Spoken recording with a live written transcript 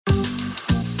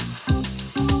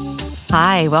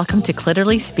Hi, welcome to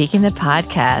Clitorally Speaking, the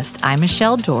podcast. I'm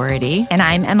Michelle Doherty. And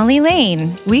I'm Emily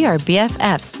Lane. We are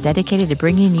BFFs dedicated to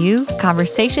bringing you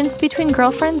conversations between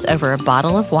girlfriends over a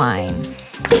bottle of wine.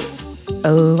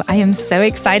 Oh, I am so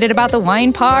excited about the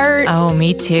wine part. Oh,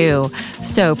 me too.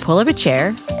 So pull up a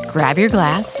chair, grab your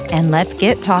glass, and let's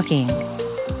get talking.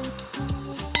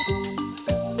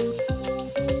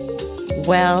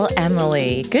 Well,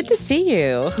 Emily, good to see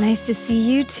you. Nice to see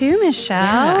you too, Michelle.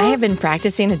 Yeah, I have been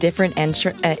practicing a different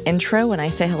intro when I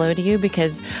say hello to you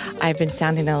because I've been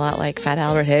sounding a lot like Fat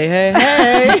Albert. Hey,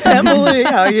 Emily,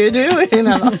 how you doing?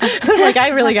 Like, I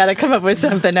really got to come up with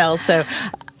something else. So,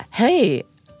 hey.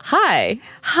 Hi.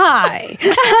 I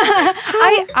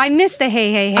miss the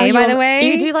hey, by the way.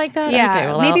 You do like that? Yeah. Okay,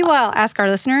 well, maybe we'll ask our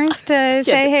listeners to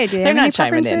say, hey, do you have any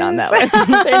preferences? They're not chiming in on that one.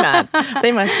 They're not.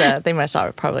 They must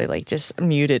probably like just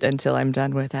mute it until I'm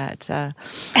done with that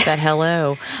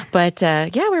hello. But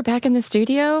yeah, we're back in the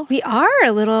studio. We are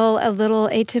a little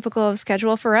atypical of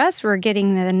schedule for us. We're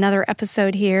getting another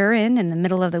episode here in the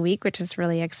middle of the week, which is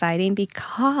really exciting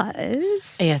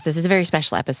because... Yes, this is a very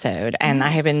special episode, and I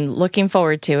have been looking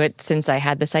forward to it since I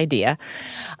had this idea.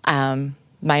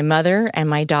 My mother and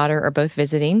my daughter are both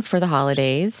visiting for the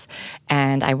holidays,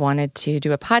 and I wanted to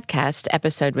do a podcast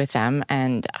episode with them,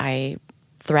 and I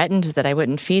threatened that I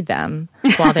wouldn't feed them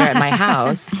while they're at my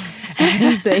house.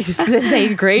 And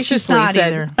they graciously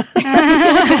said,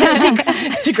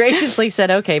 she graciously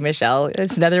said, okay, Michelle,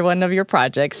 it's another one of your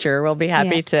projects. Sure, we'll be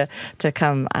happy to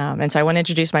come. And so I want to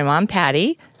introduce my mom,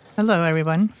 Patty. Hello,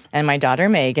 everyone. And my daughter,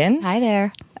 Megan. Hi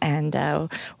there. And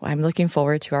I'm looking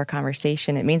forward to our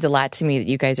conversation. It means a lot to me that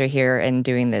you guys are here and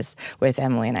doing this with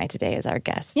Emily and I today as our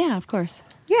guests. Yeah, of course.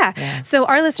 Yeah. So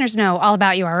our listeners know all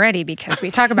about you already because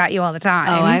we talk about you all the time.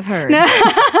 Oh, I've heard.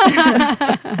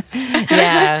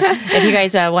 Yeah. If you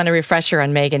guys want a refresher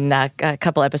on Megan, a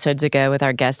couple episodes ago with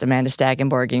our guest Amanda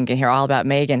Stagenborg, you can hear all about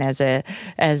Megan as a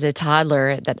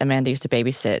toddler that Amanda used to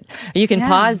babysit. You can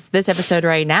pause this episode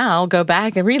right now, go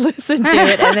back and re-listen to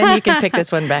it, and then you can pick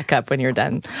this one back up when you're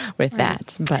done with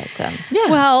that. But yeah.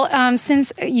 Well,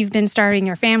 since you've been starting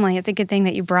your family, it's a good thing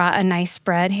that you brought a nice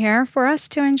spread here for us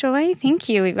to enjoy. Thank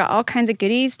you. We've got all kinds of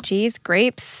goodies, cheese,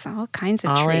 grapes, all kinds of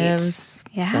olives,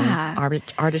 treats. some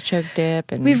artichoke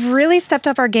dip. And we've really stepped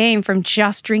up our game from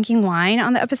just drinking wine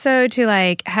on the episode to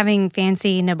like having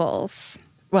fancy nibbles.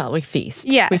 Well, we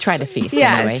feast. Yes. We try to feast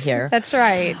anyway here. That's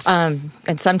right. And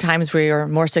sometimes we are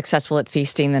more successful at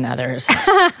feasting than others.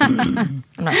 I'm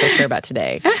not so sure about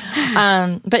today.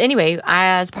 But anyway,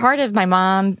 as part of my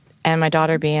mom and my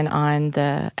daughter being on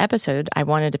the episode, I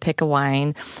wanted to pick a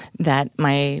wine that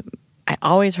I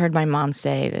always heard my mom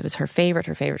say that it was her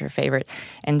favorite.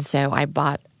 And so I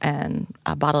bought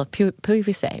a bottle of Puy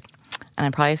Vissé. And I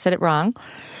probably said it wrong.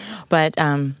 But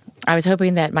I was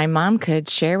hoping that my mom could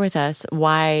share with us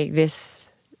why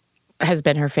this has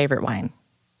been her favorite wine.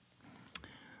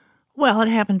 Well, it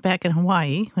happened back in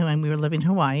Hawaii when we were living in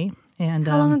Hawaii. And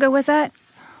how long ago was that?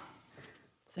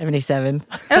 77.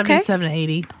 Okay. 77,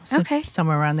 80, Okay.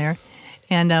 somewhere around there.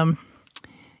 And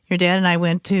your dad and I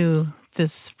went to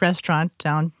this restaurant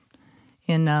down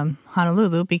in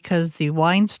Honolulu because the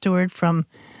wine steward from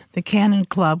the Cannon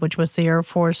Club, which was the Air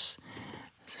Force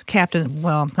captain,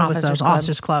 well, that was the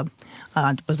officers club,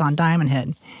 was on Diamond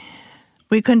Head.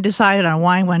 We couldn't decide on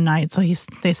wine one night, so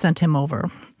they sent him over.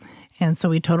 And so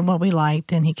we told him what we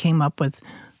liked, and he came up with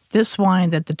this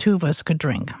wine that the two of us could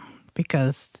drink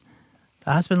because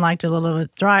the husband liked it a little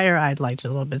bit drier, I'd liked it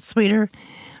a little bit sweeter.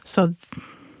 So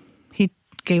he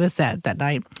gave us that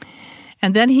night.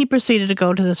 And then he proceeded to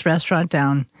go to this restaurant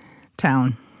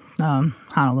downtown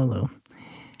Honolulu,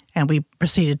 and we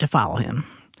proceeded to follow him.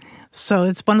 So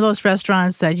it's one of those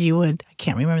restaurants that I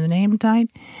can't remember the name tonight,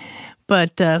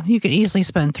 but you could easily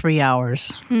spend 3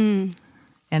 hours, and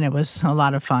it was a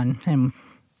lot of fun. And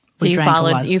so you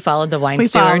followed the wine steward? We followed the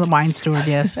wine steward,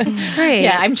 yes. That's great.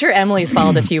 Yeah, I'm sure Emily's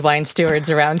followed a few wine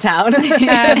stewards around town.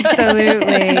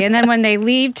 Absolutely. And then when they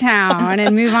leave town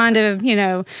and move on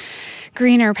to,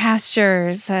 greener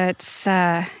pastures, it's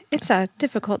a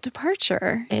difficult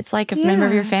departure. It's like a member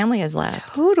of your family has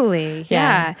left. Totally.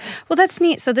 Yeah. Well, that's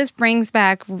neat. So this brings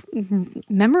back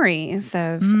memories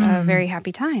of a very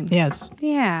happy time. Yes.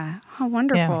 Yeah. How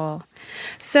wonderful. Yeah.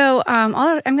 So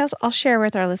I'll share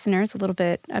with our listeners a little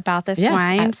bit about this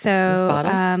wine.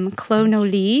 So Clos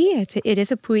Nolie, it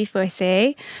is a Puy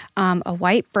Vissé, a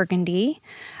white Burgundy.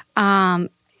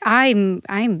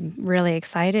 I'm really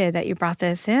excited that you brought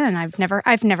this in. I've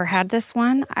never had this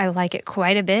one. I like it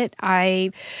quite a bit.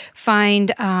 I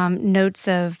find notes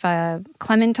of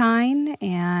clementine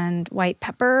and white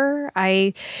pepper.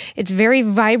 It's very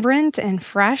vibrant and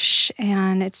fresh,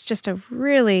 and it's just a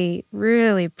really,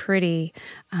 really pretty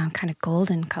kind of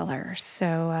golden color.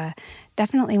 So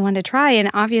definitely one to try, and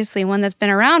obviously one that's been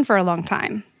around for a long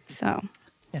time. So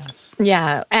Yes.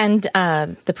 Yeah, and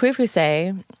the Puy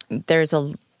Fusé,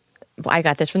 I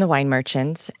got this from the wine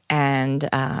merchant, and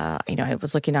I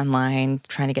was looking online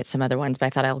trying to get some other ones, but I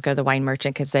thought I'll go to the wine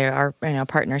merchant because they are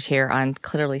partners here on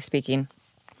Clearly Speaking.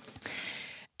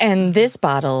 And this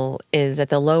bottle is at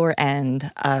the lower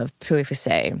end of Puy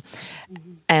Fusé.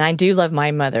 And I do love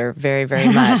my mother very,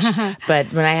 very much.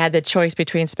 But when I had the choice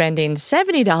between spending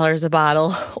 $70 a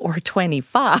bottle or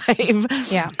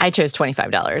 $25, I chose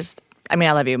 $25. I mean,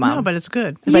 I love you, Mom. No, but it's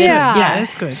good. But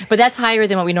it's good. But that's higher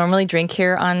than what we normally drink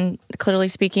here on Clearly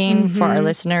Speaking for our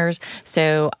listeners.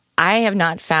 So I have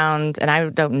not found, and I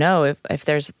don't know if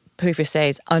there's Puy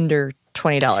Fusés under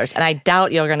 $20. And I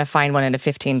doubt you're going to find one in a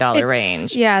 $15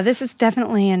 range. Yeah, this is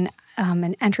definitely an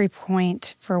entry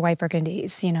point for white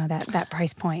Burgundies, that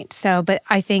price point. So, but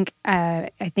I think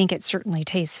it certainly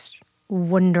tastes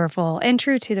wonderful and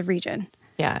true to the region.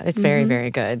 Yeah, it's very, very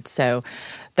good. So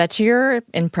that's your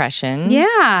impression.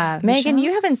 Yeah. Megan, Michelle?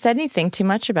 you haven't said anything too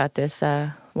much about this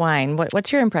wine.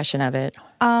 What's your impression of it?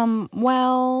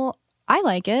 Well, I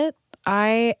like it.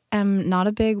 I am not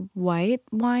a big white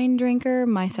wine drinker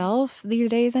myself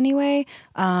these days anyway.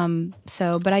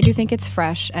 But I do think it's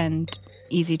fresh and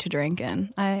easy to drink,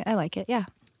 and I like it, yeah.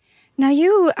 Now,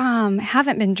 you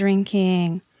haven't been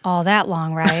drinking all that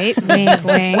long, right? Wink,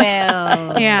 wink.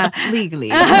 Well, Yeah. legally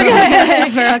for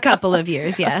a couple of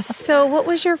years, yes. So what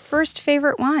was your first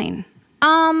favorite wine?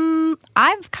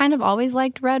 I've kind of always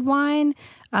liked red wine,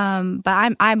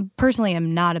 but I personally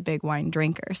am not a big wine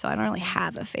drinker, so I don't really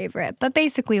have a favorite. But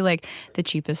basically, like the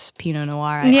cheapest Pinot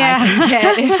Noir I can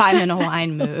get if I'm in a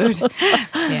wine mood.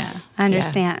 Yeah.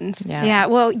 Understand. Yeah. Yeah.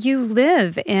 Well, you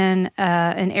live in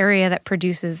an area that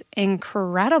produces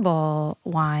incredible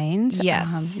wines.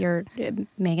 Yes.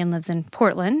 Megan lives in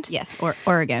Portland. Yes, or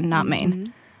Oregon, not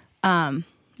Maine. There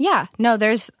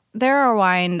are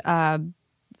wine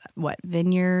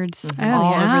vineyards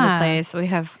all over the place. I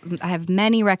have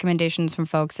many recommendations from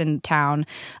folks in town.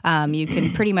 You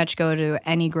can pretty much go to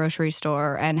any grocery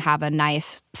store and have a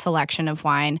nice selection of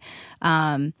wine.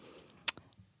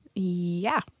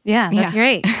 Yeah, that's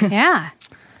great. Yeah.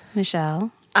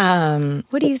 Michelle,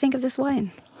 what do you think of this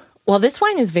wine? Well, this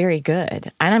wine is very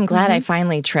good, and I'm glad I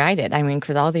finally tried it. I mean,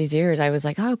 for all these years, I was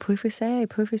like, oh, Puy Fusé,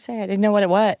 Puy Fusé. I didn't know what it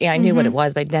was. Yeah, I knew what it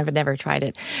was, but I never tried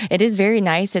it. It is very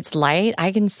nice. It's light.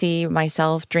 I can see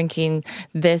myself drinking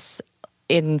this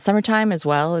in summertime as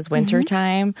well as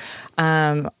wintertime,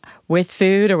 with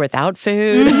food or without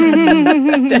food.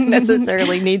 Don't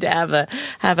necessarily need to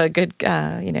have a good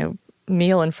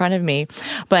meal in front of me,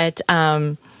 but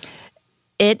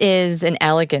it is an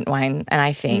elegant wine, and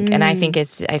I think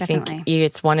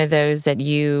it's one of those that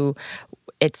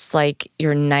it's like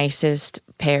your nicest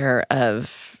pair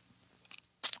of,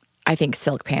 I think,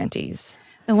 silk panties.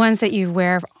 The ones that you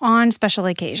wear on special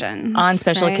occasions. On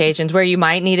special occasions where you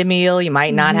might need a meal, you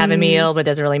might not have a meal, but it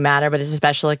doesn't really matter, but it's a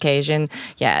special occasion.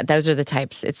 Yeah, those are the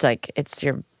types. It's like, it's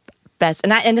your best.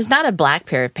 And it's not a black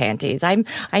pair of panties. I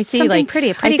see something like pretty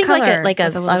I think color. like a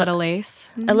With a little bit of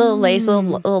lace. a little lace, a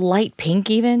little light pink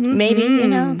even, maybe,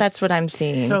 that's what I'm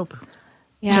seeing. Taupe.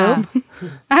 Yeah. Taupe?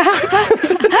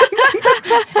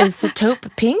 Is the taupe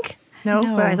pink? No,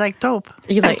 but I like taupe.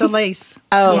 You like the lace.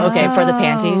 Oh, okay, for the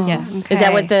panties. Yes. Is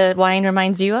that what the wine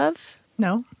reminds you of?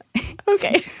 No.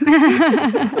 Okay.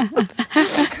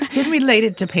 Didn't relate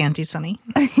it to panties, honey.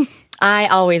 I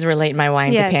always relate my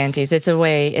wine Yes. to panties. It's a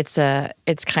way. It's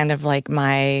kind of like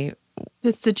my.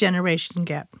 It's the generation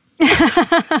gap.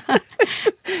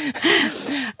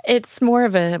 It's more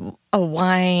of a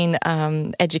wine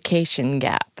education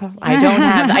gap.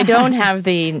 I don't have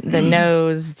the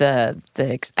nose. I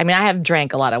mean, I have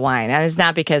drank a lot of wine, and it's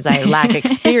not because I lack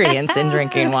experience in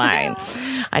drinking wine.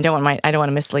 I don't want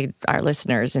to mislead our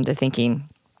listeners into thinking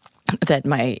that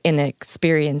my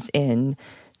inexperience in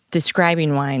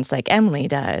describing wines like Emily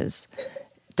does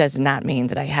not mean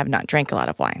that I have not drank a lot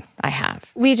of wine. I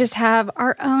have. We just have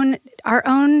our own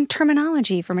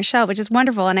terminology for Michelle, which is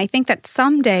wonderful. And I think that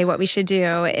someday what we should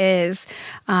do is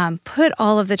put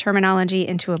all of the terminology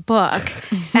into a book.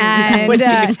 And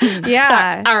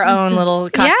our own little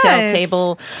cocktail Yes.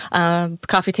 table,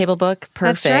 coffee table book.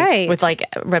 Perfect. That's right. With like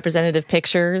representative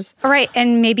pictures. all right,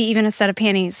 and maybe even a set of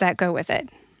panties that go with it.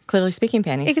 Clearly Speaking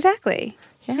panties. Exactly.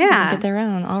 Yeah. They can get their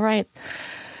own. All right.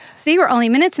 See, we're only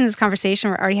minutes in this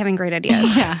conversation. We're already having great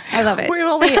ideas. Yeah, I love it.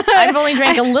 I've only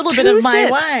drank a little bit of my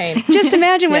sips. wine. Just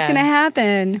imagine what's going to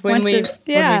happen when we've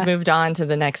moved on to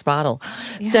the next bottle.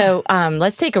 Yeah. So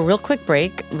let's take a real quick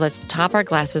break. Let's top our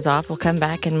glasses off. We'll come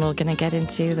back and we're going to get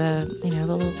into the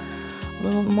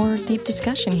little more deep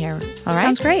discussion here. All right?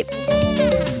 Sounds great.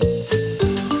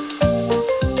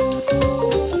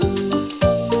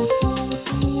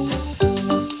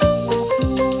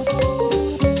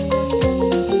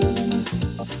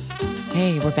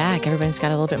 We're back. Everybody's got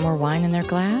a little bit more wine in their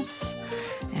glass.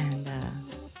 And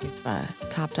we've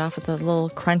topped off with a little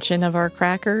crunching of our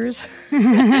crackers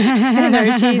and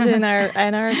our cheese and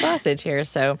our sausage here.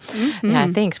 So, yeah,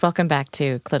 thanks. Welcome back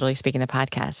to Literally Speaking, the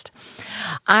podcast.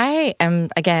 I am,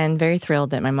 again, very thrilled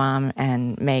that my mom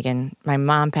and Megan, my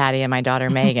mom, Patty, and my daughter,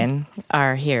 Megan,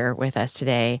 are here with us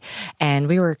today. And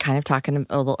we were kind of talking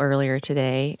a little earlier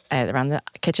today around the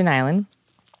kitchen island.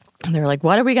 And they were like,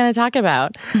 what are we going to talk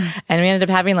about? And we ended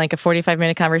up having like a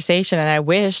 45-minute conversation. And I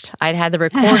wished I'd had the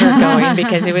recorder going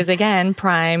because it was, again,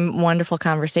 prime, wonderful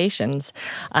conversations.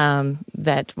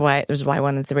 It was why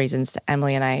one of the reasons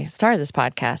Emily and I started this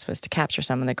podcast was to capture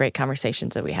some of the great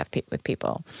conversations that we have with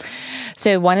people.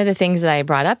 So one of the things that I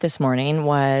brought up this morning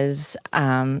was,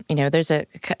 there's a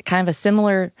kind of a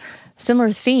similar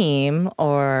theme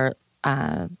or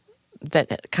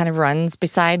that kind of runs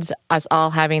besides us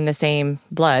all having the same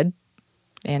blood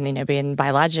and, being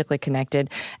biologically connected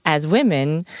as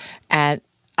women at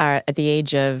the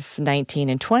age of 19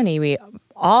 and 20, we,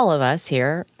 all of us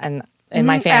here and in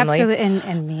my family. Absolutely.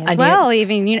 And me as well.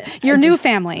 Even your new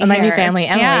family. My new family,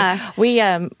 Emily. Yeah. We,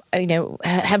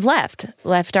 have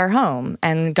left our home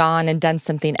and gone and done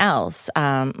something else.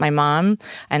 My mom,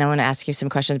 and I want to ask you some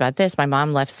questions about this. My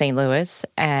mom left St. Louis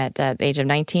at the age of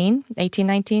 19,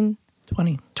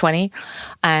 20,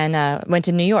 and went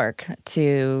to New York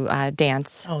to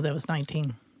dance. Oh, that was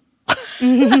 19.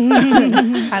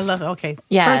 I love it. Okay.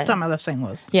 Yeah. First time I left St.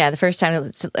 Louis. Yeah, the first time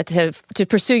to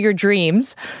pursue your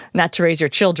dreams, not to raise your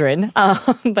children,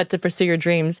 but to pursue your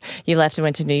dreams, you left and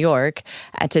went to New York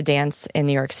to dance in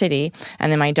New York City.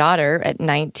 And then my daughter at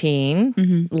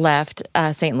 19 left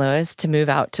St. Louis to move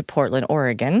out to Portland,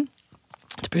 Oregon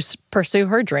to pursue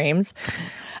her dreams.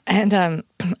 And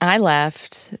I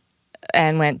left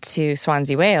and went to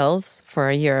Swansea, Wales for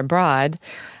a year abroad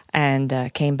and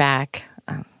came back.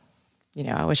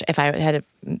 I wish if I had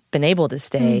been able to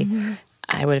stay,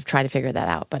 I would have tried to figure that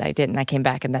out, but I didn't. I came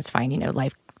back and that's fine.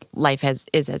 Life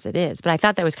is as it is. But I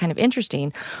thought that was kind of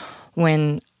interesting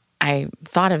when I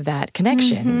thought of that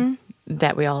connection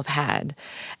that we all have had.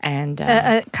 And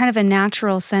a kind of a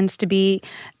natural sense to be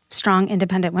strong,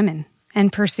 independent women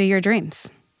and pursue your dreams.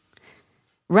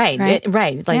 Right.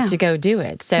 To go do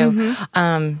it. So,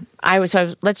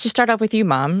 let's just start off with you,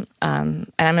 Mom. And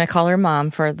I'm going to call her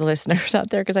Mom for the listeners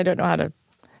out there because I don't know how to.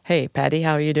 Hey, Patty,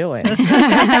 how are you doing? So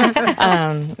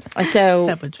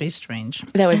that would be strange.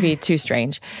 That would be too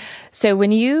strange. So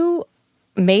when you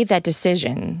made that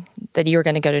decision that you were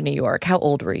going to go to New York, how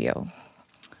old were you?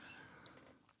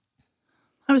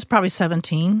 I was probably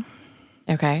 17.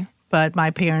 Okay. But my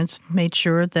parents made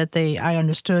sure that I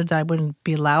understood that I wouldn't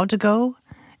be allowed to go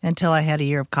until I had a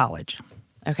year of college.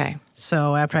 Okay.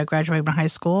 So after I graduated from high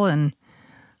school and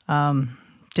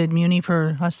did Muni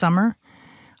for a summer,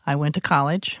 I went to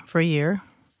college for a year.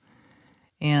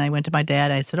 And I went to my dad.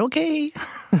 I said, okay.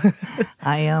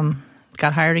 I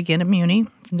got hired again at Muni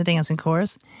in the dancing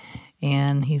chorus.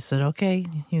 And he said, okay,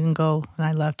 you can go. And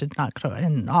I left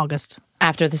in August.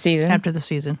 After the season? After the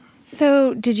season.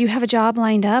 So did you have a job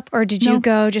lined up or did you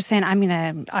go just saying, I'm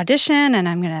going to audition and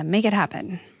I'm going to make it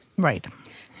happen? Right.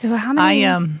 So how many?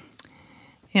 And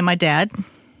my dad,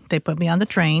 they put me on the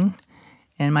train,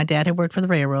 and my dad had worked for the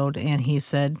railroad, and he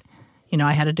said,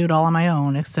 I had to do it all on my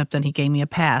own, except that he gave me a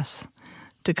pass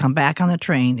to come back on the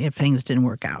train if things didn't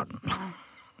work out.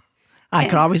 I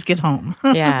could always get home.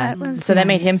 Yeah. That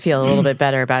made him feel a little bit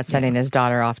better about sending his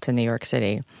daughter off to New York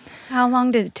City. How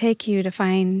long did it take you to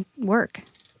find work?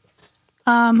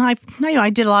 I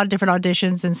did a lot of different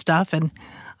auditions and stuff, and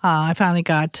I finally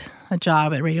got a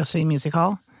job at Radio City Music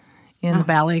Hall in the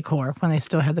ballet corps when they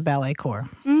still had the ballet corps.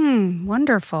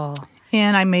 Wonderful.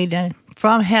 And I made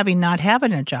from not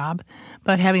having a job,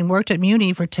 but having worked at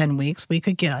Muni for 10 weeks, we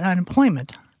could get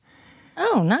unemployment.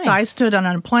 Oh, nice. So I stood on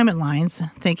unemployment lines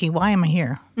thinking, why am I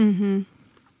here? Mm-hmm.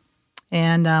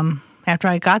 And after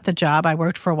I got the job, I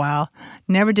worked for a while,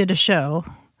 never did a show.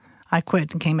 I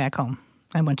quit and came back home.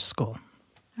 I went to school.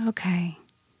 Okay.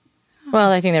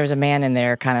 Well, I think there was a man in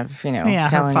there kind of, telling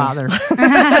her father.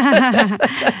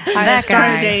 I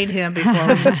started dating him before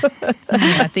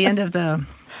at the end of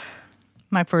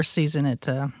my first season at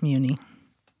Muni.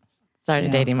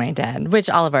 started dating my dad, which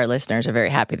all of our listeners are very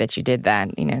happy that you did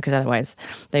that, because otherwise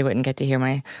they wouldn't get to hear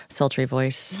my sultry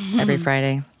voice every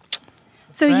Friday.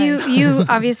 So you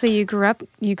obviously you grew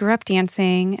up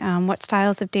dancing. What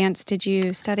styles of dance did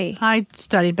you study? I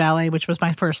studied ballet, which was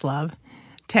my first love,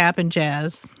 tap and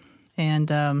jazz, and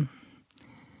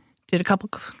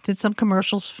did some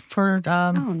commercials for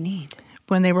Oh, neat.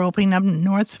 when they were opening up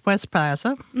Northwest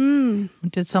Plaza.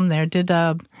 Did some there. Did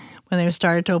when they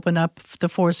started to open up the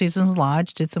Four Seasons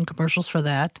Lodge. Did some commercials for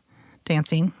that,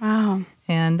 dancing, Wow.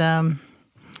 and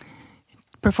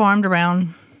performed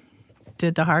around.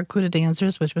 Did the Harkuda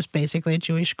Dancers, which was basically a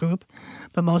Jewish group,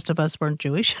 but most of us weren't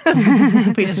Jewish.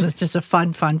 It was just a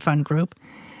fun group.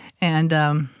 And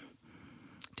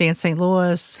danced St.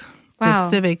 Louis, Wow.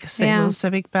 did St. Louis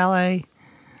Civic Ballet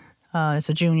as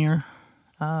a junior.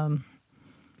 And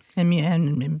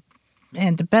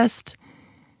the best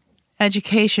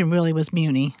education really was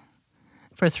Muni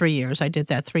for 3 years. I did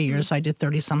that 3 years. I did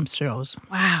 30-some shows.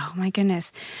 Wow, my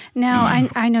goodness. Now,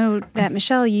 I know that,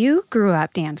 Michelle, you grew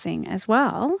up dancing as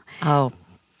well. Oh,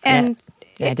 And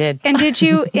yeah, I did. And did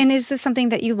you, and is this something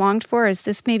that you longed for? Is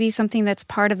this maybe something that's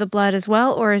part of the blood as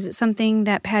well? Or is it something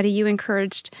that, Patty, you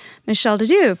encouraged Michelle to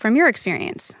do from your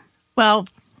experience? Well,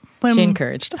 when She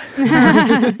encouraged.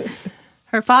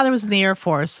 her father was in the Air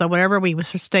Force, so wherever we were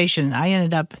stationed, I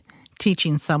ended up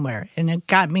teaching somewhere. And it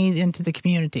got me into the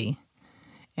community.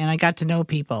 And I got to know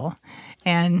people.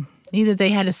 And either they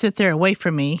had to sit there and wait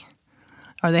for me,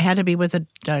 or they had to be with a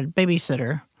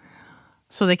babysitter.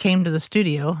 So they came to the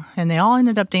studio, and they all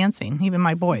ended up dancing, even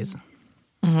my boys.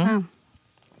 Wow.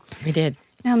 We did.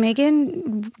 Now,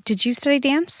 Megan, did you study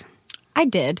dance? I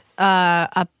did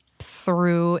up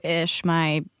through-ish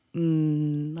my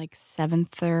like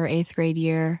 7th or 8th grade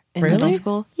year in Really? middle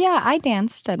school. Yeah, I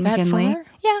danced at That McKinley. far?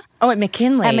 Yeah. Oh, at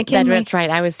McKinley. At McKinley. That's right.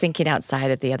 I was thinking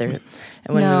outside at the other,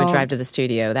 when we No. would drive to the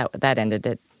studio. That ended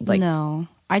at No,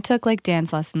 I took like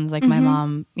dance lessons. Like my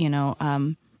mom,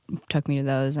 took me to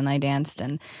those, and I danced.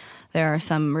 And there are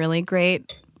some really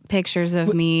great pictures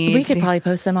of me. We could probably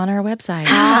post them on our website.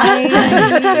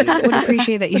 I would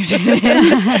appreciate that you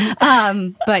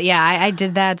did. But yeah, I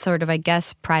did that sort of, I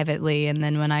guess, privately. And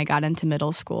then when I got into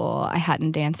middle school, I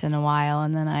hadn't danced in a while,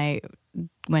 and then I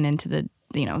went into the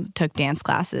took dance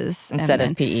classes Instead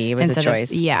of PE, it was a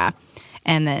choice. Yeah,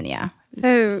 and then yeah.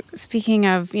 So, speaking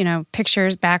of,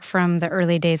 pictures back from the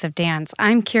early days of dance,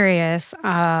 I'm curious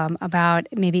about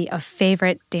maybe a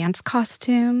favorite dance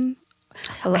costume.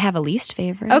 I have a least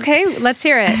favorite. Okay, let's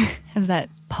hear it. Is that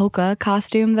polka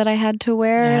costume that I had to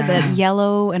wear? That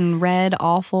yellow and red,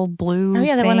 awful blue. Oh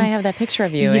yeah, the thing. one I have that picture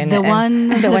of you Yeah, in. the one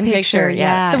picture.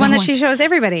 Yeah, The one that she shows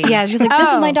everybody. Yeah, she's like,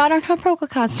 this is my daughter in her polka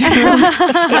costume.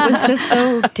 It was just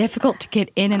so difficult to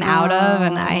get in and out of,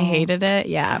 and I hated it.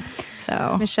 Yeah.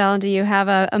 So Michelle, do you have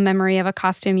a memory of a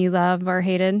costume you love or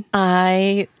hated?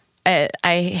 I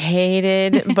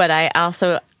hated, but I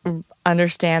also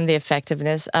understand the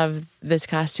effectiveness of this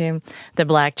costume. The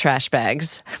black trash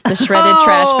bags, the shredded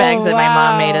trash bags that my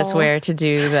mom made us wear to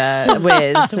do the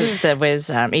whiz,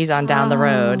 ease on down the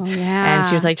road. Yeah. And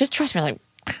she was like, just trust me. I was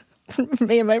like,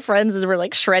 me and my friends were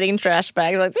like shredding trash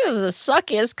bags. We're like, this is the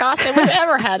suckiest costume we've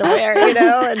ever had to wear,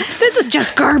 And This is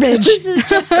just garbage. this is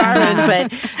just garbage.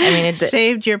 But I mean, it's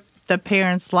Saved the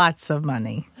parents lots of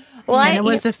money. well, And it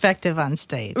was effective on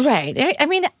stage. right. I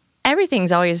mean,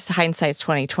 everything's always hindsight's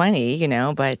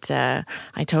 20/20, but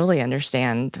I totally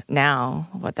understand now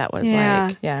what that was Yeah.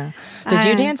 like. Yeah. Did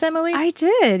you dance, Emily? I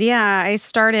did, yeah. I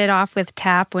started off with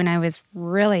tap when I was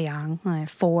really young, like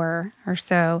 4 or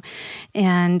so.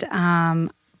 And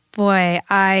boy,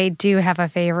 I do have a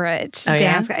favorite Oh,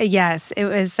 yeah? dance. Yes, it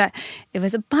was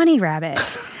a bunny rabbit.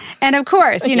 And of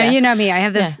course, you know me. I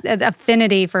have this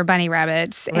affinity for bunny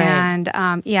rabbits, Right. and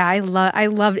I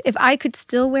love. If I could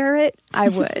still wear it, I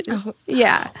would.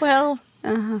 Yeah. Well,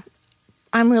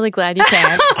 I'm really glad you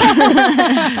can't.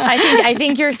 I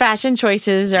think your fashion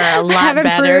choices are a lot Have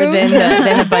better improved.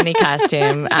 than a bunny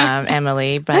costume,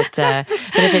 Emily. But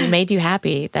if it made you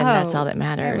happy, then that's all that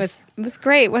matters. It was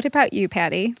great. What about you,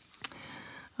 Patty?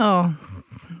 Oh,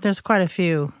 there's quite a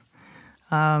few.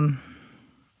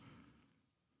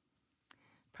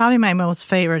 Probably my most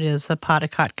favorite is the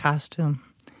Potticott costume.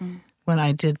 When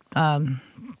I did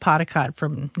Potticott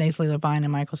from Nathalie Levine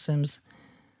and Michael Sims.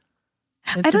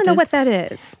 I don't know what that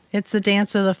is. It's the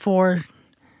dance of the 4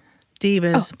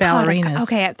 divas, ballerinas.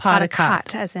 Okay, at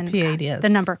Potticott, as in P-A-D-S. the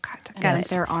number cut. Got Yes. it.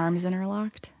 their arms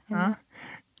interlocked.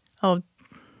 Oh,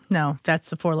 no, that's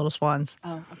the 4 Little Swans.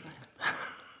 Oh, okay.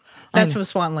 That's from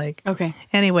Swan Lake. Okay.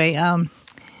 Anyway,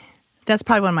 that's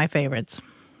probably one of my favorites.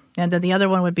 And then the other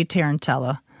one would be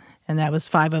Tarantella. And that was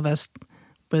 5 of us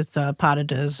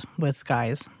potages with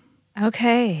guys,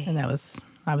 Okay. and I was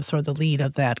sort of the lead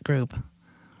of that group.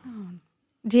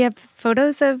 Do you have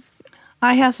photos of?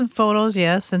 I have some photos,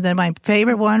 yes, and then my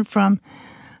favorite one from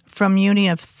uni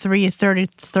of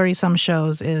 30 some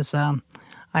shows is I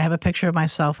have a picture of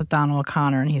myself with Donald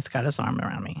O'Connor, and he's got his arm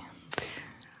around me.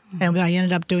 And I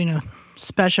ended up doing a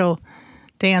special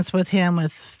dance with him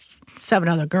with 7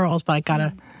 other girls, but I got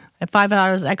a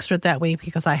 $5 extra that week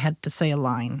because I had to say a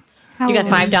line. You got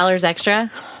 $5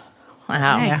 extra?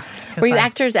 Wow. Nice. Yeah, Were you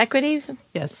Actors Equity?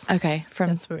 Yes. Okay, from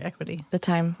Yes, for equity. the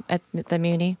time at the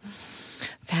Muni.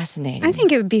 Fascinating. I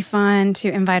think it would be fun to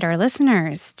invite our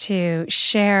listeners to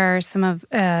share some of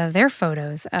their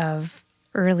photos of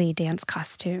early dance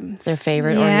costumes. Their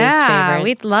favorite or least favorite.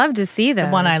 We'd love to see those.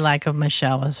 The one I like of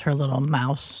Michelle is her little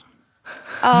mouse.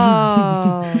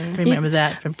 Oh, Remember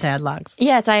that from Tadlocks?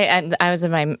 Yes, I was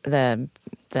in the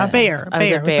A bear. I was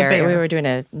It a was a bear. bear. We were doing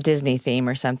a Disney theme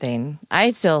or something.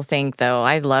 I still think, though,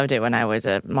 I loved it when I was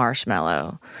a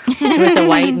marshmallow with the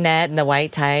white net and the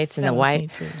white tights and That the was me white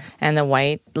too. and the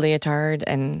white leotard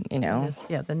and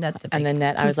Yeah, the net. and the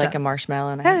net. I was like a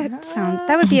marshmallow. And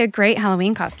that would be a great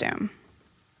Halloween costume.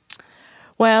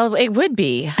 Well, it would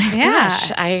be. Yeah.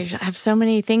 Gosh, I have so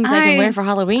many things I can wear for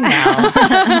Halloween now.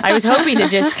 I was hoping to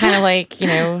just kind of like,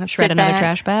 Shred sit another back.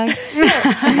 trash bag.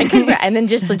 I could, and then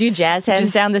just do jazz hands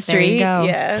Just- down the there you street. go.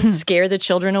 Yeah, scare the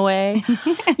children away.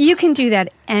 You can do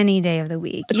that any day of the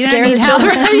week. You Scare don't the need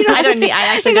children. Halloween. I don't need.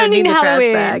 I actually You don't don't need need the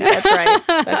Halloween. trash bag. That's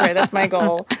right. That's right. That's my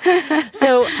goal.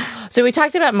 So we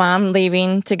talked about Mom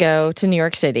leaving to go to New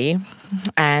York City,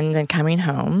 and then coming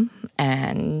home.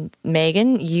 And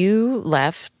Megan, you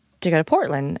left to go to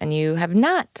Portland, and you have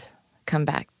not come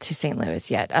back to St.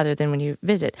 Louis yet, other than when you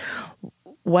visit.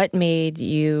 What made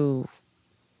you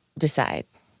decide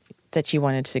that you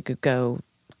wanted to go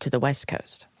to the West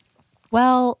Coast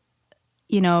Well,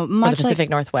 or the much Pacific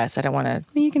Northwest? I don't want to.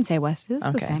 you can say West. It's the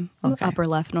Okay. same. Okay. Upper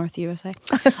left, North USA.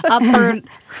 Upper,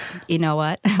 you know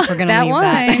what? We're going to That leave one.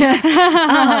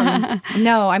 that.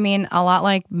 No, I mean, a lot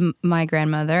like my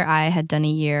grandmother, I had done a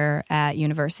year at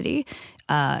university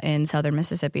in southern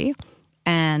Mississippi,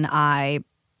 and I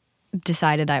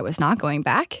decided I was not going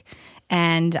back.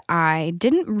 And I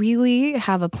didn't really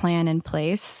have a plan in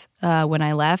place when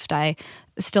I left. I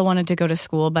still wanted to go to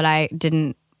school, but I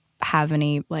didn't have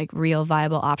any like real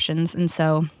viable options. And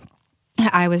so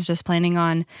I was just planning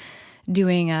on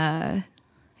doing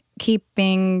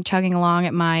chugging along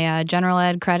at my general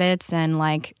ed credits and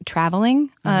like traveling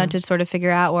to sort of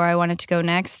figure out where I wanted to go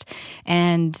next.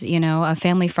 And, a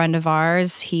family friend of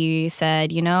ours, he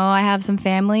said, I have some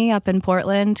family up in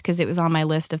Portland because it was on my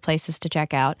list of places to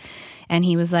check out. And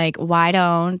he was like, why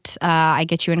don't I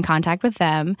get you in contact with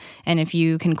them? And if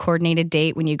you can coordinate a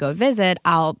date when you go visit,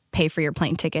 I'll pay for your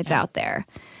plane tickets out there.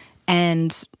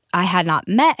 And I had not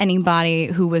met anybody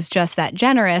who was just that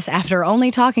generous after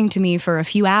only talking to me for a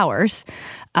few hours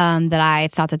that I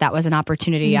thought that was an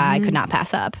opportunity I could not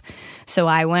pass up. So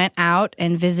I went out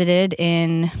and visited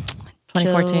in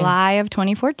 2014. July of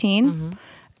 2014.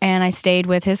 And I stayed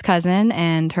with his cousin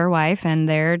and her wife and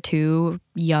their 2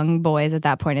 young boys at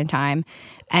that point in time.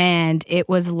 And it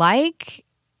was like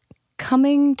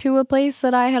coming to a place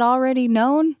that I had already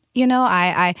known.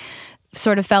 I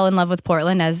sort of fell in love with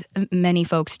Portland, as many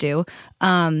folks do.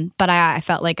 But I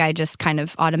felt like I just kind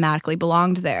of automatically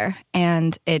belonged there.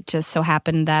 And it just so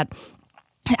happened that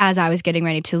as I was getting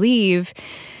ready to leave,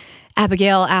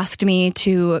 Abigail asked me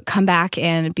to come back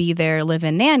and be their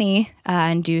live-in nanny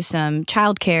and do some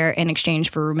childcare in exchange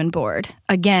for room and board.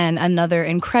 Again, another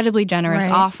incredibly generous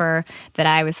offer that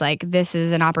I was like, this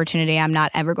is an opportunity I'm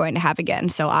not ever going to have again.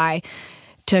 So I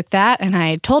took that and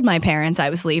I told my parents I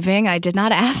was leaving. I did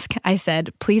not ask. I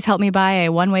said, please help me buy a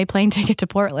one-way plane ticket to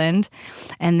Portland.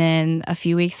 And then a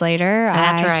few weeks later,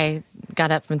 After I got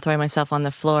up from throwing myself on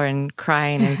the floor and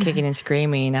crying and kicking and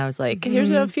screaming, I was like,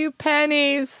 here's a few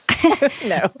pennies.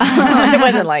 No, it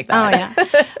wasn't like that.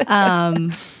 Oh,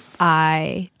 yeah.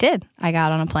 I did. I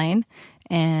got on a plane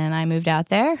and I moved out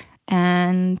there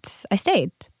and I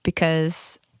stayed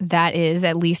because that is,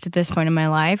 at least at this point in my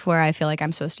life, where I feel like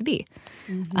I'm supposed to be.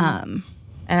 And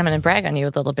I'm going to brag on you a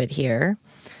little bit here.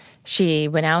 She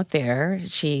went out there.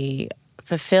 She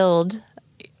fulfilled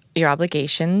your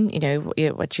obligation,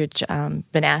 what you've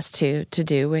been asked to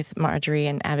do with Marjorie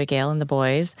and Abigail and the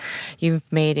boys. You've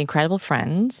made incredible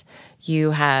friends. You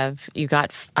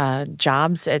got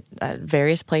jobs at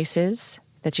various places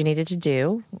that you needed to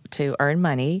do to earn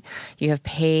money. You have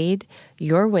paid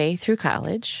your way through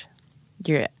college.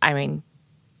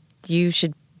 You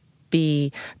should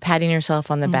be patting yourself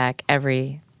on the back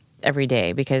every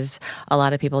day, because a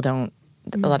lot of people don't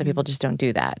a lot of people just don't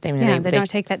do that. I mean, Yeah, they don't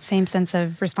take that same sense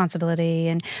of responsibility,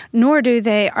 and nor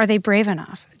are they brave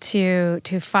enough to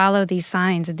follow these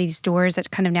signs of these doors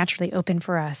that kind of naturally open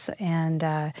for us. And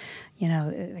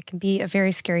it can be a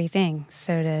very scary thing.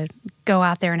 So to go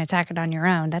out there and attack it on your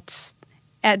own, that's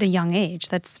at a young age.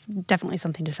 That's definitely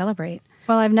something to celebrate.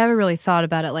 Well, I've never really thought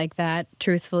about it like that,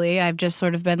 truthfully. I've just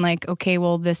sort of been like, okay,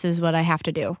 well, this is what I have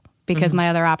to do, because my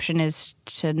other option is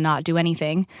to not do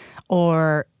anything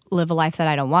or live a life that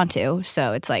I don't want to.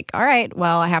 So it's like, all right,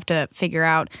 well, I have to figure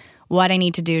out what I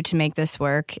need to do to make this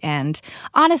work. And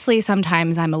honestly,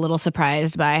 sometimes I'm a little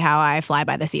surprised by how I fly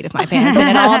by the seat of my pants and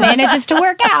it all manages to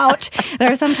work out.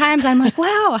 There are some times I'm like,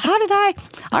 wow, how did I?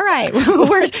 All right,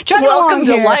 we're chugging Welcome along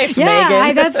to here. life, yeah,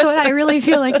 Megan. that's what I really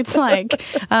feel like it's like.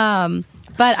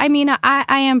 But I mean, I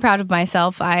am proud of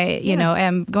myself. I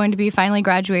am going to be finally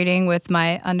graduating with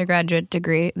my undergraduate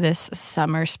degree this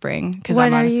spring.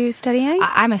 What are you studying?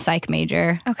 I'm a psych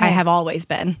major. Okay. I have always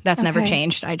been. That's never Okay.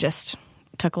 changed. I just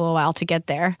took a little while to get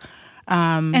there.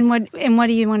 And what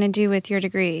do you want to do with your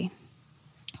degree?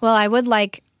 Well, I would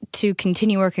like to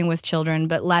continue working with children,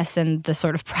 but less in the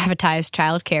sort of privatized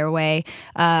childcare way.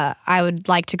 I would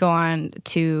like to go on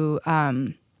to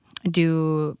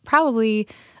do probably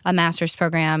a master's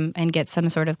program and get some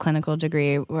sort of clinical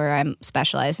degree where I'm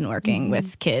specialized in working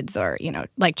with kids, or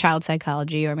like child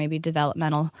psychology or maybe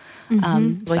developmental.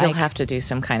 Well, psych. you'll have to do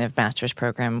some kind of master's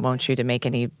program, won't you, to make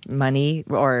any money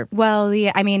or... Well,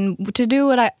 yeah, I mean, to do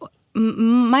what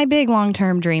my big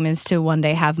long-term dream is to one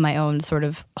day have my own sort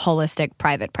of holistic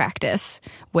private practice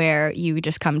where you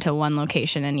just come to one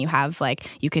location and you have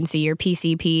you can see your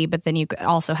PCP, but then you could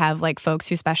also have folks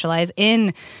who specialize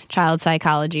in child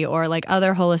psychology or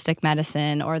other holistic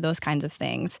medicine or those kinds of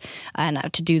things. And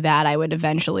to do that, I would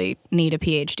eventually need a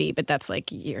PhD, but that's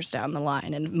years down the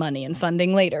line and money and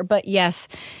funding later. But yes,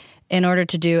 in order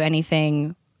to do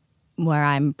anything where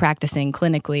I'm practicing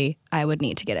clinically, I would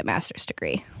need to get a master's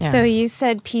degree. Yeah. So you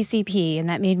said PCP, and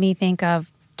that made me think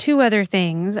of two other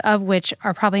things, of which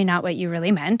are probably not what you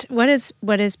really meant. What does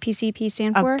PCP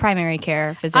stand for? A primary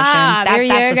care physician. There That's you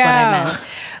just what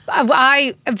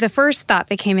I meant. The first thought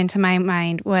that came into my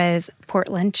mind was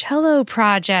Portland Cello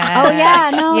Project. Oh,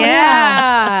 yeah. No,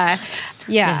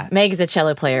 Yeah. Meg's a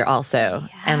cello player also.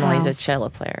 Emily's a cello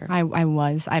player. I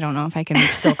was. I don't know if I can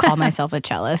still call myself a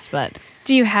cellist, but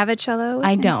Do you have a cello?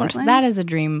 I in don't. Portland? That is a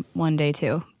dream one day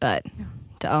too, but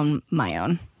to own my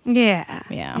own. Yeah.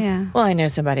 Yeah. Well, I know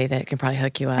somebody that can probably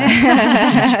hook you up.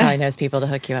 And she probably knows people to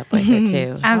hook you up with it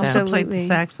too. I So, also played the Absolutely.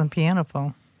 sax and piano.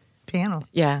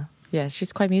 yeah,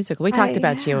 she's quite musical. We talked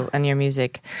about you and your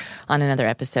music on another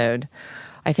episode.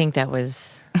 I think that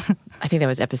was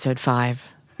episode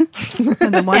 5. And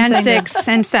the one And thing 6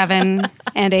 and 7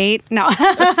 and 8. No.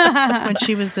 that when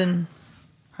she was in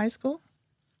high school,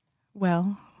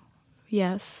 Well,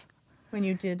 yes. when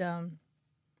you did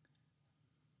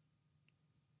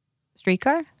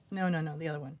Streetcar? no, the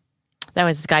other one. That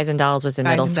was Guys and Dolls was in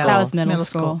Guys middle and school. Dolls. That was middle Middle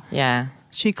school. school. Yeah.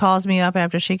 She calls me up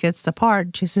after she gets the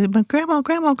part. She said, "But Grandma,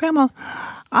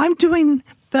 I'm doing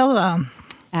Bella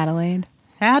Adelaide.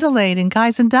 Adelaide and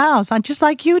Guys and Dolls. I'm just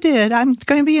like you did. I'm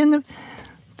going to be in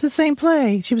the same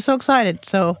play." She was so excited.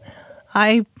 So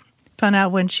I found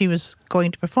out when she was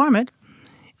going to perform it,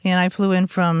 and I flew in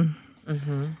from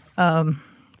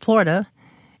Florida,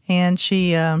 and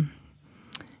she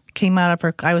came out of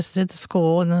her. I was at the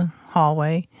school in the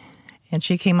hallway, and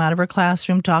she came out of her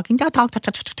classroom talking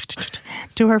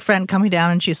to her friend coming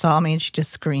down, and she saw me, and she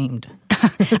just screamed.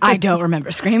 I don't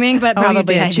remember screaming, but Oh, you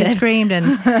probably did. I She did. screamed,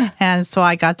 and so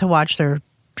I got to watch their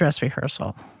dress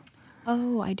rehearsal.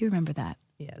 Oh, I do remember that.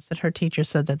 Yes, and her teacher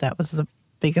said that was the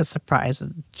biggest surprise.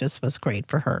 It just was great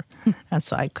for her, and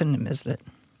so I couldn't have missed it.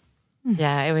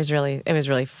 Yeah, it was really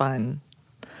fun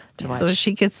to watch. So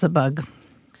she gets the bug.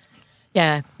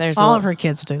 Yeah, there's All of her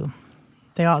kids do.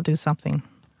 They all do something.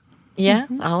 Yeah,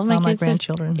 all of my All my kids.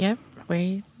 grandchildren. Yep.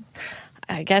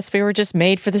 I guess we were just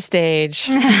made for the stage.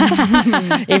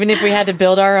 Even if we had to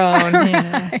build our own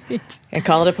and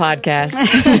call it a podcast.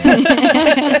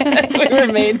 We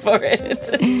were made for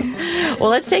it. Well,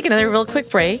 let's take another real quick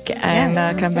break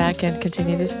and come back and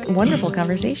continue this wonderful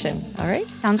conversation. All right?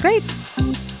 Sounds great.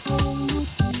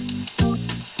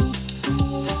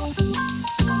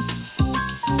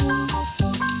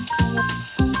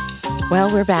 Well,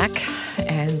 we're back.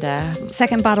 And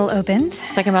Second bottle opened.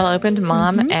 second bottle opened.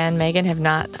 Mom and Megan have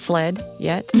not fled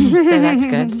yet. So that's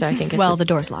good. So I think it's Well, the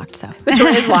door's locked, so. the door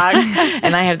is locked.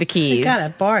 And I have the keys. Got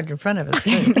it barred in front of us.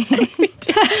 Too.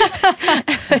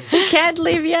 Can't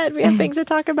leave yet. We have things to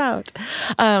talk about.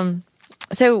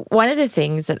 So one of the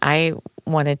things that I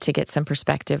wanted to get some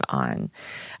perspective on,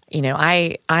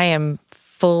 I am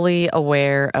fully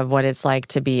aware of what it's like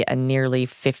to be a nearly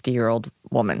 50-year-old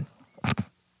woman.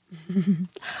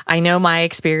 I know my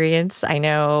experience. I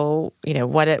know,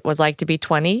 what it was like to be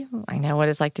 20. I know what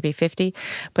it's like to be 50.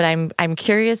 But I'm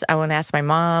curious. I want to ask my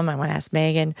mom. I want to ask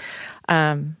Megan.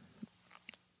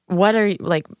 What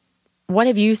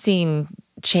have you seen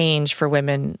change for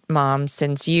women, Mom,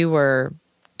 since you were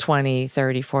 20,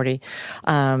 30, 40?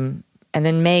 And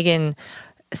then Megan,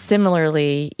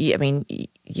 similarly, I mean,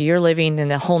 you're living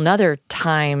in a whole nother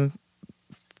time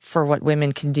for what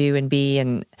women can do and be,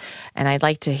 and I'd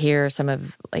like to hear some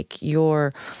of like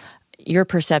your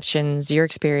perceptions, your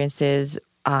experiences,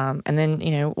 and then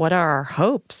what are our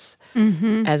hopes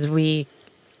as we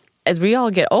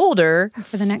all get older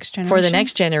for the next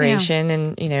generation,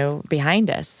 and behind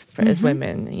us as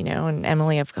women, and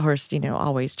Emily, of course,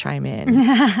 always chime in.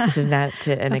 This is not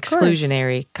an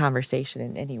exclusionary conversation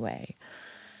in any way.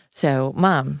 So,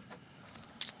 Mom.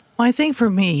 Well, I think for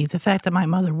me, the fact that my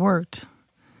mother worked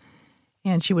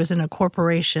and she was in a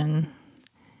corporation,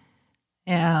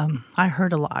 I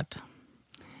heard a lot.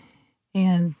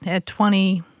 And at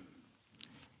 20,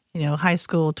 high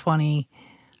school, 20,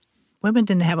 women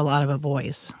didn't have a lot of a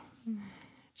voice.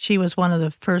 She was one of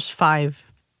the first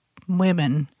 5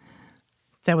 women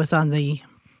that was on the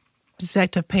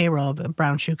executive payroll of a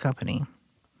Brown Shoe Company.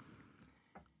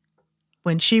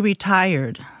 When she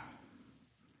retired,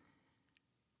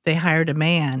 they hired a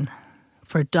man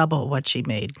for double what she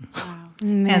made. Wow.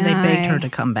 And they begged her to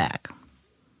come back.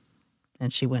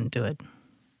 And she wouldn't do it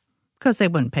because they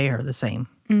wouldn't pay her the same.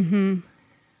 Mm-hmm.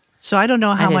 So I don't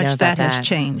know how much that has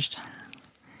changed.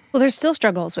 Well, there's still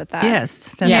struggles with that.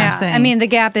 Yes, that's what I'm saying. I mean, the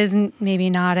gap isn't maybe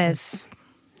not as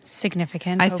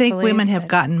significant. I think women have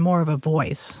gotten more of a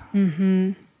voice.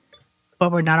 Mm-hmm.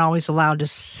 But we're not always allowed to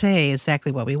say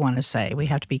exactly what we want to say. We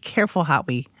have to be careful how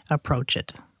we approach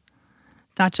it.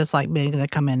 Not just like men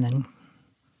that come in and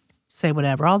say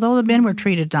whatever. Although the men were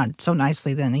treated not so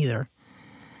nicely then either.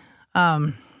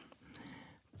 But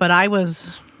I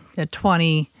was at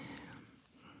 20,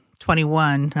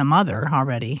 21, a mother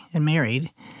already and married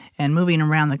and moving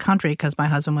around the country because my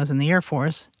husband was in the Air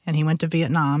Force and he went to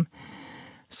Vietnam.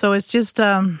 So it's just,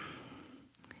 it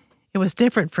was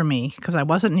different for me because I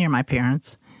wasn't near my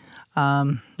parents.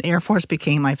 The Air Force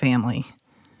became my family.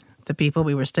 The people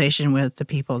we were stationed with, the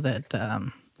people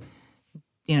that,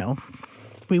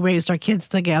 we raised our kids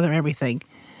together, everything.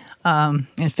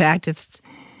 In fact, it's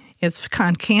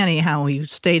uncanny how we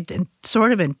stayed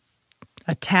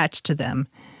attached to them.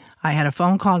 I had a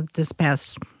phone call this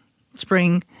past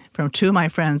spring from 2 of my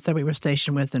friends that we were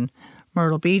stationed with in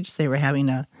Myrtle Beach. They were having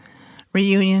a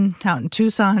reunion out in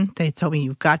Tucson. They told me,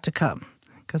 you've got to come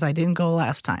because I didn't go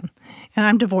last time. And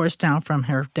I'm divorced now from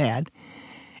her dad.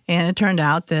 And it turned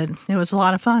out that it was a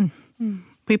lot of fun. Mm.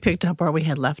 We picked up where we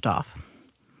had left off.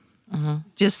 Mm-hmm.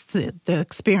 Just the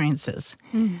experiences.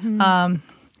 Mm-hmm.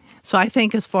 So I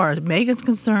think as far as Megan's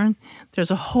concerned,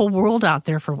 there's a whole world out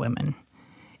there for women.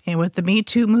 And with the Me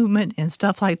Too movement and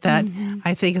stuff like that,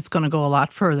 I think it's going to go a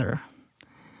lot further.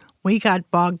 We got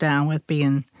bogged down with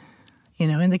being,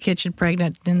 in the kitchen,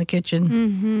 pregnant in the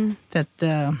kitchen.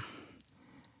 That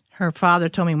her father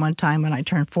told me one time when I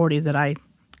turned 40 that I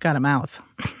got a mouth.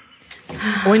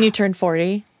 When you turned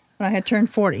 40? When I had turned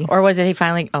 40. Or was it he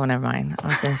finally... Oh, never mind. I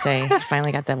was going to say, he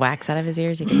finally got the wax out of his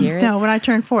ears. You could hear it. No, when I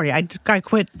turned 40, I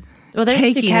quit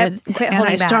taking it, and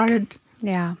I started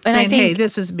saying, hey,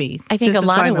 this is me. I think a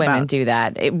lot of women do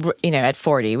that. At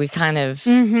 40, we kind of,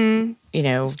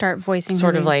 start voicing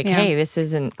sort of like, hey, this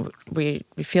isn't... We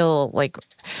feel like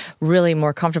really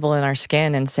more comfortable in our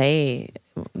skin and say,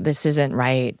 this isn't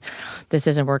right. This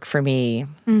doesn't work for me.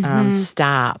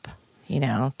 Stop.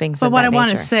 Things. But what I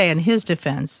want to say in his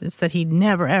defense is that he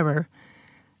never, ever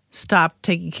stopped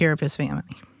taking care of his family.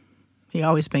 He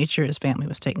always made sure his family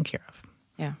was taken care of.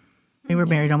 Yeah. We were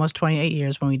married almost 28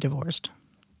 years when we divorced.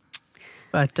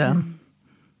 But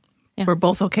we're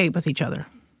both okay with each other.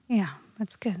 Yeah,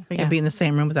 that's good. We can be in the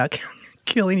same room without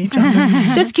killing each other.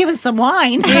 Just give us some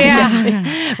wine.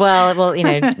 Yeah. well,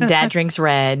 Dad drinks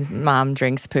red, Mom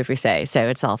drinks Poufiset, so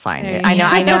it's all fine.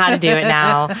 I know how to do it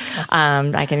now.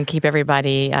 I can keep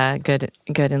everybody good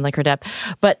and liquored up.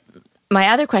 But my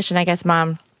other question, I guess,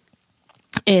 Mom,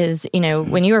 is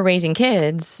when you were raising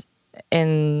kids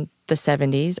in the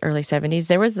 70s, early 70s,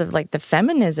 there was the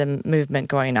feminism movement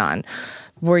going on.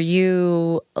 Were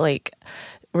you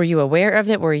aware of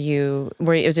it? Were you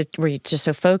just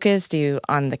so focused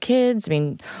on the kids? I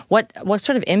mean, what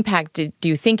sort of impact do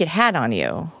you think it had on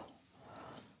you?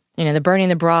 The burning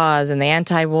the bras and the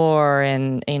anti-war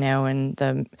and and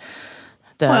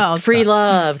the free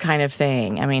love kind of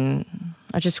thing. I mean,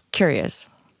 I'm just curious.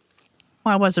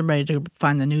 Well, I wasn't ready to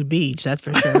find the nude beach, that's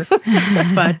for sure.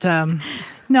 But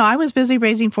no, I was busy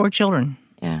raising 4 children.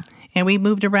 Yeah. And we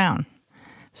moved around.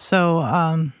 So,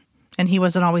 and he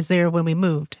wasn't always there when we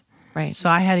moved. Right. So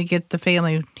I had to get the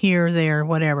family here, there,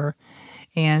 whatever.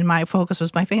 And my focus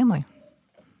was my family.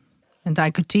 And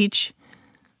I could teach.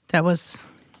 That was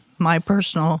my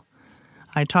personal.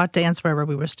 I taught dance wherever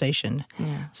we were stationed.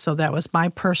 Yeah. So that was my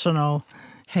personal,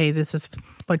 hey, this is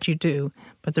what you do.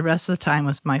 But the rest of the time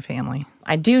was my family.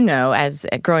 I do know, as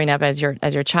growing up as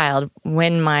your child,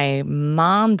 when my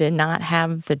mom did not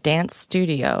have the dance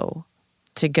studio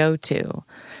to go to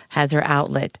as her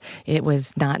outlet, it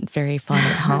was not very fun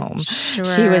at home. Sure.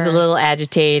 She was a little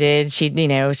agitated.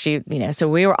 So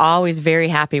we were always very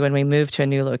happy when we moved to a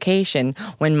new location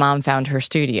when Mom found her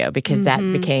studio, because that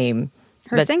became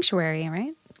Her sanctuary,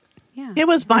 right? Yeah. It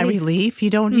was my relief. You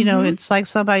don't, it's like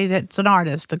somebody that's an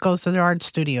artist that goes to their art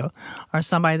studio, or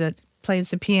somebody that plays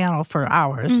the piano for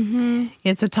hours.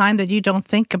 It's a time that you don't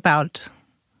think about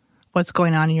what's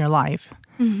going on in your life.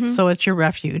 So it's your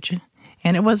refuge.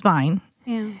 And it was mine.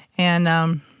 Yeah. And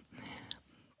the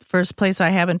first place I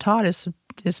haven't taught is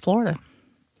Florida.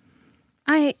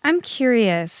 I'm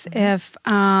curious if,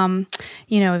 you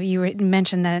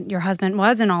mentioned that your husband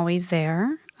wasn't always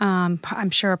there. I'm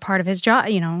sure a part of his job,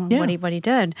 what he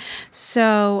did.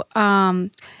 So I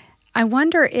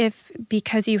wonder if,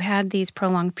 because you had these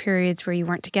prolonged periods where you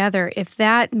weren't together, if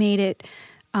that made it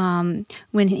when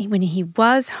he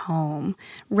was home,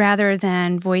 rather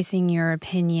than voicing your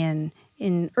opinion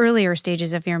in earlier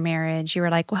stages of your marriage, you were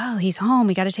like, well, he's home.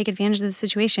 We got to take advantage of the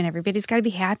situation. Everybody's got to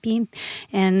be happy.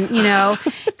 And,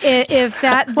 if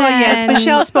that Well, then... yes,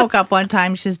 Michelle spoke up one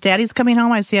time. She says, Daddy's coming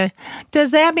home. I said, does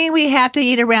that mean we have to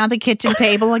eat around the kitchen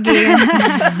table again?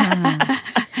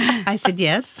 I said,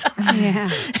 yes. Yeah.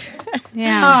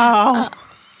 Yeah. Oh.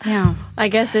 Yeah. I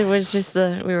guess it was just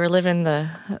we were living the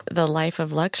life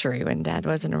of luxury when Dad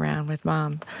wasn't around with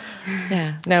Mom.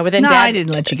 Yeah. No, but then No, Dad, I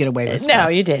didn't let you get away with stuff. No,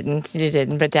 you didn't. You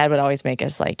didn't. But Dad would always make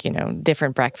us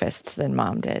different breakfasts than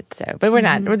Mom did. So, but we're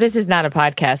not. This is not a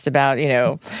podcast about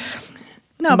No,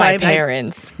 my but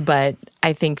parents. But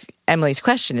I think Emily's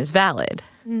question is valid.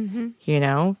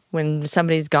 When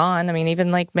somebody's gone, I mean,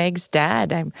 even like Meg's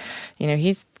dad,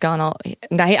 he's gone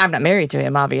I'm not married to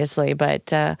him, obviously,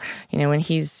 but, when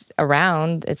he's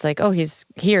around, it's like, oh, he's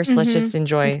here, so let's just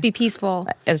enjoy. Let's be peaceful.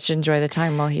 Let's enjoy the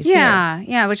time while he's here.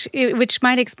 Yeah, which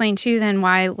might explain, too, then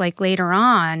why, like, later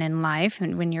on in life,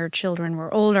 and when your children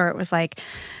were older, it was like,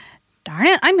 darn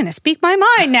it, I'm going to speak my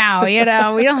mind now, we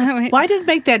don't... Well, I didn't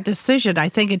make that decision. I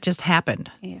think it just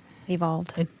happened. Yeah,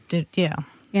 evolved. It did, yeah.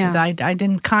 Yeah. I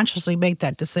didn't consciously make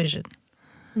that decision.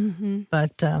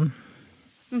 But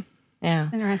Yeah.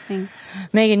 Interesting.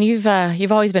 Megan, you've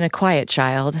always been a quiet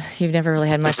child. You've never really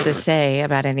had much to say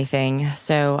about anything.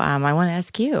 So I want to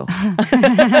ask you.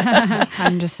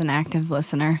 I'm just an active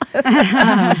listener.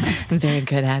 I'm very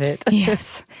good at it.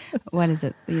 Yes. What is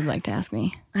it you'd like to ask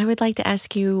me? I would like to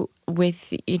ask you,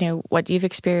 with what you've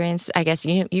experienced. I guess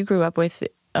you grew up with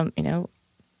a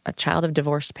child of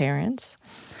divorced parents,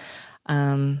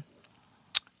 a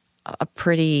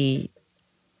pretty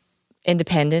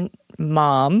independent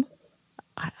mom.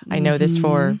 I know this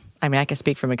I can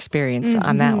speak from experience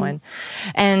on that one.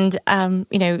 And,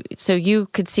 so you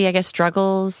could see, I guess,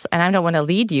 struggles, and I don't want to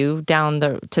lead you down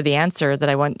to the answer that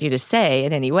I want you to say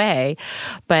in any way,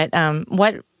 but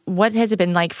what has it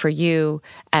been like for you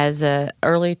as a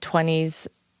early 20s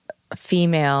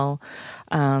female,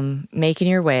 making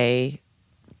your way,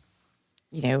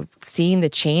 seeing the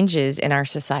changes in our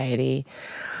society,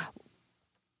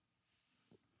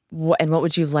 and what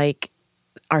would you like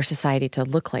our society to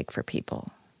look like for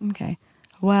people? Okay.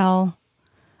 Well,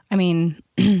 I mean,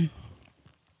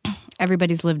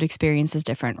 everybody's lived experience is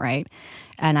different, right?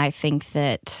 And I think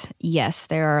that, yes,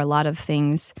 there are a lot of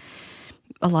things,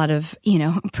 a lot of,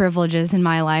 privileges in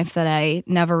my life that I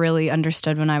never really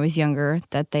understood when I was younger,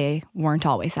 that they weren't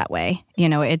always that way.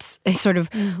 It's sort of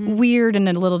weird and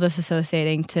a little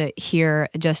disassociating to hear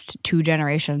just 2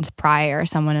 generations prior,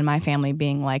 someone in my family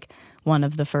being like one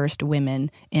of the first women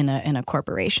in a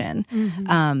corporation.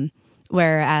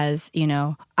 Whereas,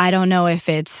 I don't know if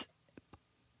it's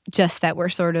just that we're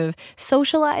sort of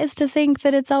socialized to think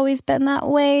that it's always been that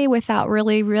way without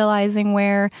really realizing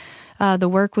where the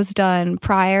work was done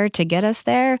prior to get us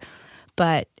there.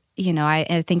 But,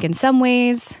 I think in some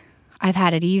ways I've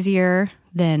had it easier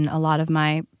than a lot of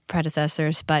my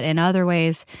predecessors. But in other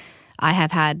ways, I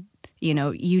have had,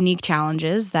 unique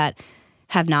challenges that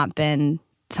have not been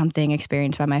something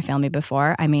experienced by my family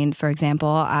before. I mean, for example,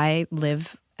 I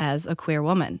live as a queer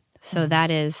woman. So that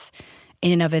is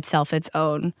in and of itself its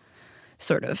own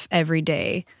sort of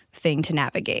everyday thing to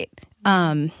navigate.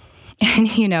 And,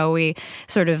 you know, we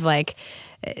sort of like,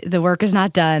 the work is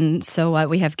not done. So what?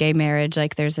 We have gay marriage.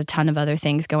 Like, there's a ton of other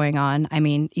things going on. I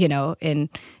mean, you know, in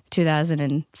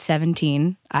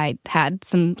 2017, I had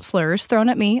some slurs thrown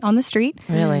at me on the street.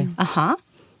 Really? Uh-huh.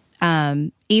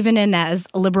 Even in as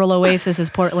liberal oasis as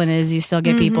Portland is, you still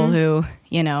get people who,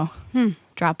 you know,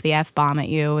 drop the F-bomb at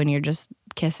you and you're just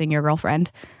kissing your girlfriend.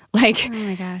 Like, Oh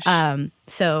my gosh.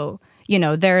 so, you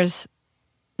know, there's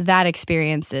that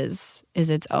experience is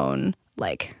its own,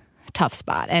 like, tough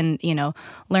spot. And, you know,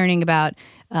 learning about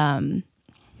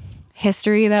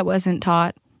history that wasn't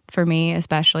taught for me,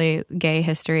 especially gay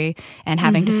history, and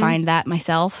having to find that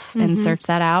myself and search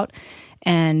that out,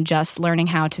 and just learning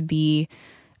how to be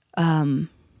a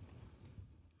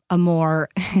more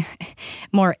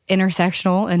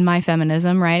intersectional in my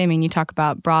feminism, right? I mean, you talk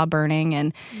about bra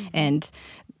burning and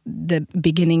the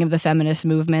beginning of the feminist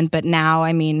movement, but now,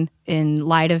 I mean, in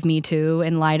light of Me Too,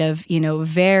 in light of, you know,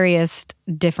 various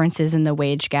differences in the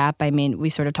wage gap, I mean, we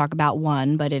sort of talk about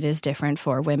one, but it is different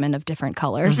for women of different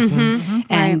colors.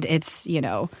 And it's, you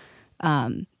know,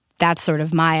 that's sort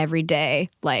of my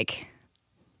everyday, like,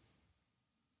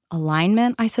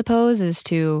 alignment, I suppose, is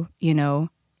to, you know,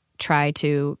 try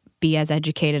to be as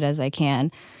educated as I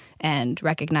can and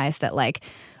recognize that, like,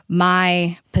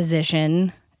 my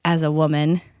position as a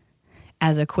woman,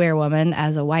 as a queer woman,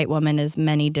 as a white woman, is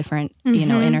many different, you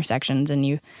know, intersections. And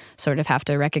you sort of have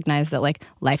to recognize that, like,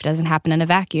 life doesn't happen in a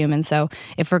vacuum. And so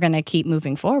if we're going to keep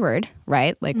moving forward,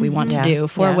 right, like we want to do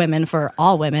for women, for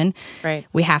all women, Right.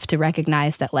 we have to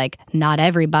recognize that, like, not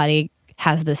everybody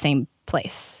has the same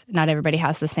place. Not everybody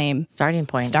has the same Starting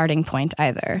point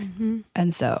either.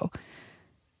 And so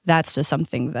that's just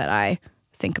something that I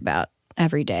think about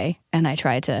every day. And I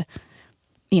try to,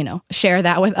 you know, share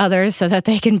that with others so that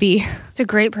they can be. It's a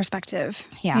great perspective.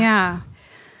 Yeah. Yeah.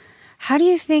 How do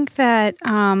you think that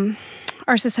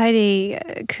our society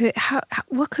could,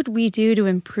 what could we do to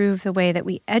improve the way that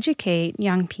we educate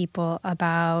young people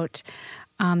about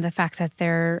the fact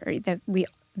that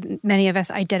many of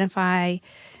us identify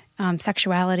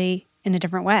sexuality in a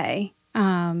different way?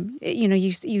 You know,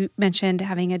 you mentioned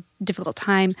having a difficult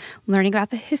time learning about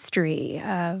the history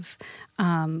of,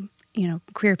 you know,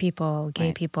 queer people,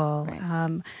 gay people.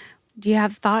 Right. Do you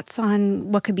have thoughts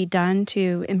on what could be done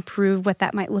to improve what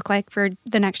that might look like for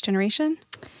the next generation?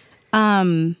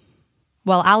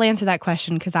 Well, I'll answer that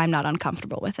question because I'm not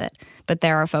uncomfortable with it. But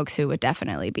there are folks who would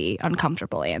definitely be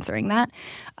uncomfortable answering that.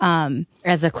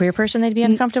 As a queer person, they'd be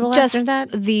uncomfortable Just answering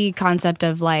that? the concept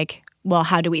of, like, well,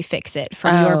 how do we fix it?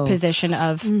 From your position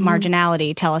of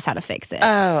marginality, tell us how to fix it.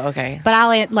 Oh, okay. But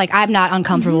I'm not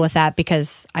uncomfortable with that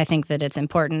because I think that it's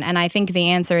important. And I think the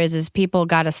answer is people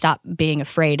got to stop being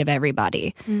afraid of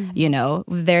everybody. You know,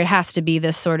 there has to be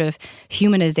this sort of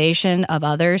humanization of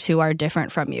others who are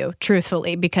different from you,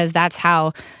 truthfully, because that's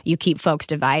how you keep folks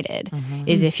divided,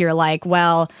 is if you're like,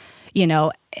 well, you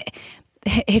know,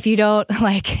 if you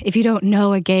don't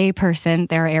know a gay person,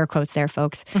 there are air quotes there,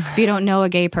 folks. If you don't know a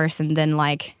gay person, then,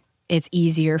 like, it's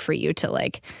easier for you to,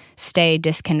 like, stay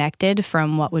disconnected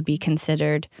from what would be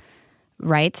considered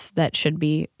rights that should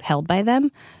be held by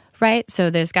them, right?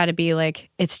 So there's got to be, like,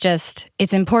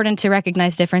 it's important to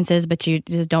recognize differences, but you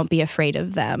just don't be afraid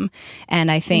of them.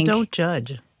 And I think... And don't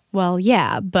judge. Well,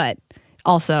 yeah, but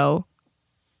also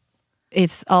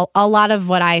it's a lot of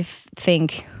what I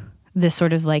think this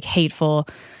sort of, like, hateful,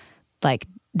 like,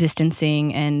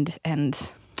 distancing and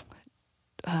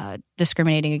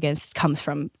discriminating against comes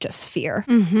from just fear.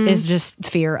 Is just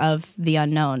fear of the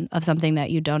unknown, of something that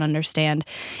you don't understand.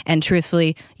 And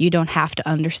truthfully, you don't have to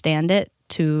understand it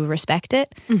to respect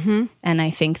it. And I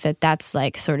think that that's,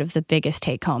 like, sort of the biggest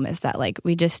take home, is that, like,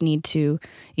 we just need to,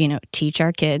 you know, teach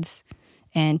our kids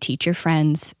and teach your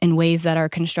friends in ways that are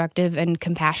constructive and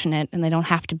compassionate, and they don't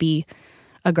have to be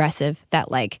aggressive. That,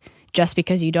 like, just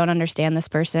because you don't understand this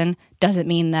person doesn't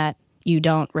mean that you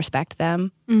don't respect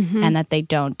them and that they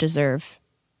don't deserve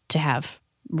to have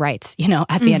rights, you know,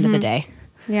 at the end of the day.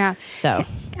 Yeah. So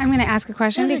I'm going to ask a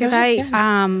question because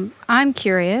I'm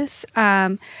curious.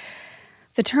 The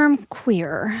term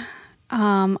queer,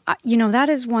 you know, that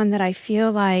is one that I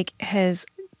feel like has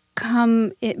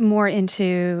come more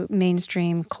into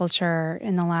mainstream culture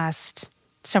in the last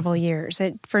several years.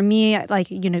 For me, like,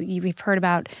 you know, we've heard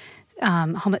about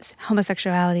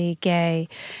homosexuality, gay,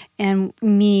 and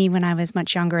me, when I was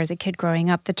much younger as a kid growing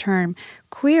up, the term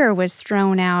queer was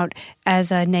thrown out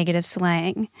as a negative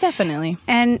slang. definitely.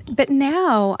 But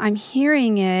now I'm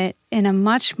hearing it in a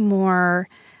much more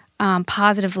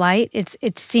positive light.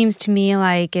 It seems to me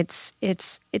like it's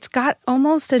got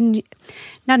almost not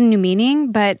a new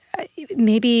meaning, but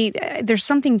maybe there's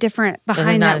something different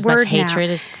behind that word. Not as much hatred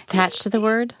attached to the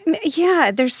word.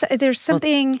 Yeah, there's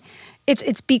something.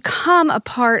 It's become a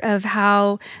part of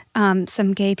how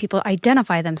some gay people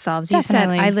identify themselves.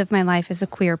 Definitely. You said, I live my life as a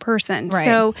queer person. Right.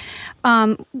 So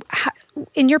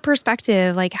in your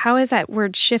perspective, like, how has that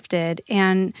word shifted?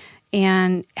 And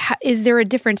is there a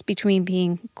difference between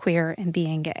being queer and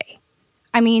being gay?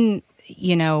 I mean,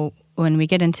 when we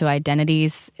get into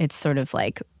identities, it's sort of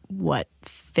like what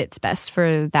fits best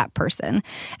for that person.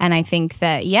 And I think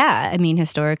that,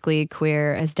 historically,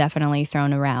 queer is definitely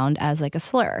thrown around as like a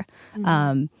slur.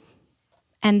 Mm-hmm.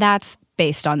 And that's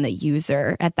based on the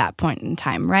user at that point in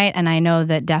time, right? And I know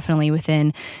that definitely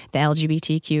within the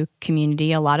LGBTQ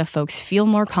community, a lot of folks feel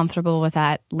more comfortable with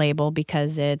that label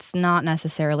because it's not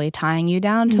necessarily tying you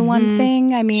down to one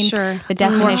thing. I mean, the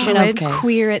definition of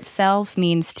queer itself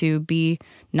means to be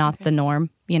not the norm,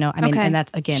 and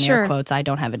that's, again, air quotes. I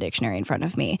don't have a dictionary in front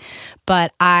of me.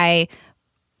 But I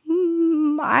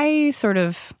sort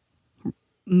of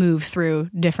move through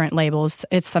different labels.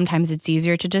 Sometimes it's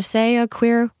easier to just say a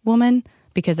queer woman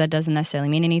because that doesn't necessarily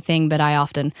mean anything. But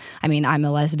I'm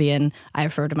a lesbian. I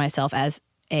refer to myself as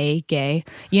a gay,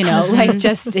 like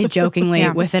just jokingly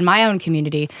within my own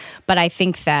community. But I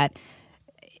think that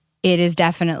it is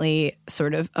definitely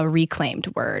sort of a reclaimed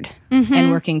word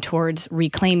and working towards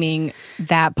reclaiming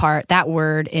that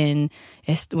word when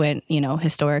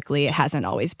historically it hasn't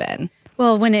always been.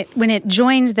 Well, when it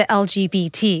joined the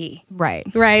LGBT,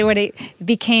 right, when it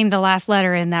became the last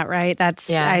letter in that, right?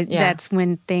 That's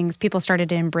when people started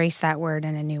to embrace that word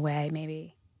in a new way.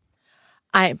 Maybe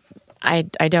I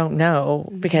don't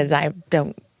know because I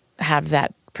don't have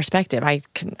that perspective.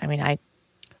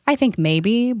 I think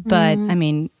maybe, but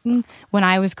when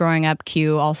I was growing up,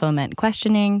 Q also meant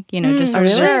questioning. Just sort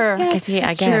of sure. Because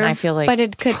I feel like, but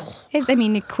it could.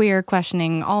 Queer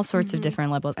questioning, all sorts of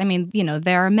different labels.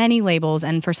 There are many labels,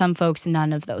 and for some folks,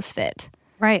 none of those fit.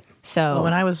 Right. So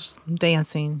when I was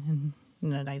dancing,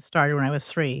 and I started when I was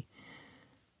 3,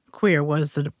 queer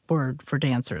was the word for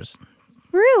dancers.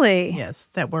 Really? Yes,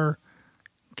 that were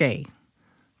gay.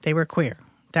 They were queer.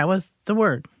 That was the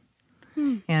word.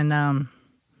 And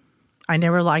I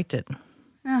never liked it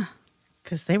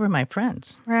because they were my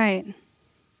friends. Right.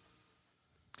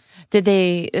 Did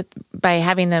they, by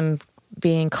having them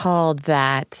being called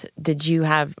that, did you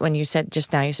have, when you said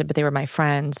just now, you said, but they were my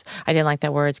friends. I didn't like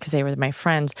that word because they were my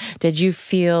friends. Did you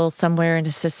feel somewhere in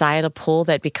a societal pull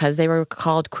that because they were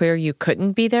called queer, you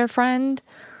couldn't be their friend?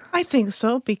 I think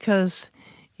so because,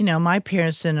 my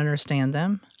parents didn't understand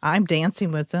them. I'm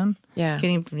dancing with them. Yeah.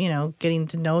 Getting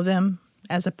to know them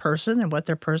as a person and what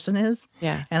their person is.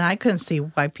 Yeah. And I couldn't see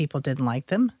why people didn't like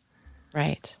them.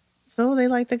 Right. So they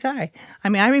liked the guy.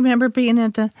 I remember being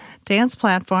at the dance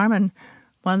platform and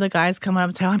one of the guys coming up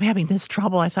and saying, I'm having this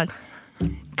trouble. I thought,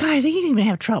 guys, they didn't even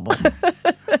have trouble,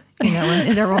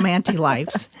 in their romantic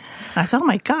lives. And I thought, oh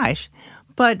my gosh.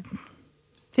 But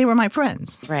they were my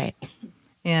friends. Right.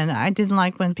 And I didn't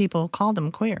like when people called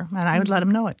them queer, and I would let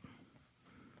them know it.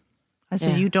 I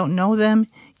said, you don't know them,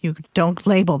 you don't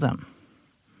label them.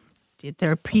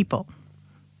 They're people.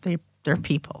 They're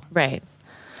people. Right.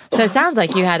 So it sounds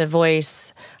like you had a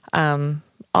voice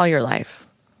all your life,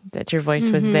 that your voice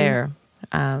was there.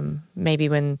 Maybe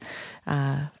when,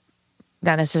 not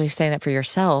necessarily standing up for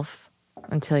yourself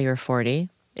until you were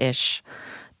 40-ish,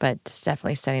 but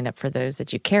definitely standing up for those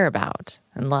that you care about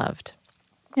and loved.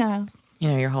 Yeah.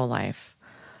 Your whole life.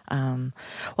 And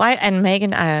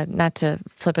Megan, not to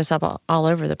flip us up all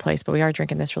over the place, but we are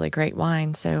drinking this really great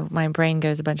wine, so my brain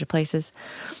goes a bunch of places.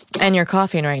 And you're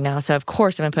coughing right now, so of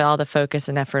course I'm going to put all the focus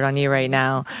and effort on you right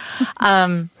now.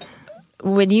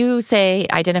 When you say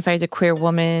identify as a queer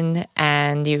woman,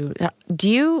 and do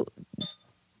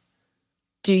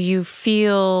you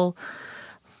feel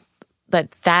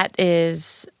that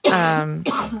is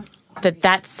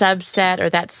that subset or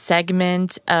that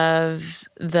segment of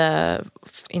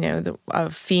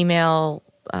of female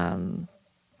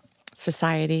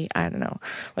society, I don't know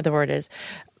what the word is,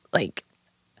 like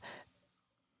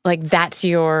that's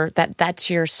your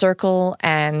circle,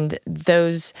 and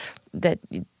that's going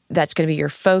to be your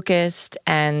focus,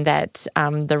 and that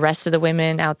the rest of the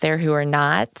women out there who are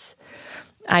not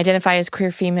identify as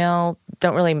queer female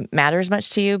don't really matter as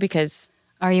much to you because...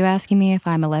 Are you asking me if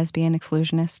I'm a lesbian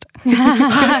exclusionist?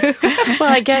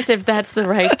 Well, I guess if that's the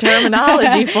right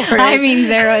terminology for it.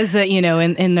 There was,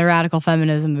 in the radical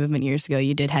feminism movement years ago,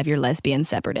 you did have your lesbian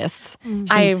separatists. So,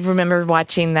 I remember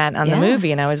watching that on the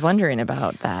movie, and I was wondering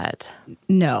about that.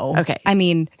 No. Okay.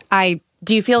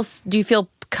 Do you feel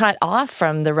cut off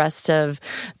from the rest of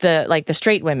the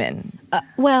straight women?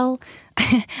 Well,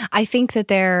 I think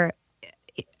that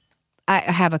I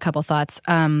have a couple thoughts.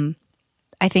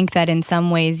 I think that in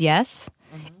some ways, yes.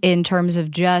 In terms of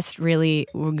just really,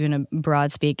 we're going to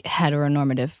broad speak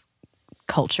heteronormative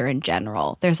culture in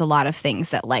general. There's a lot of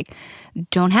things that like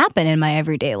don't happen in my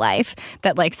everyday life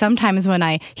that like sometimes when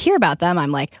I hear about them,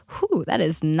 I'm like, whew, that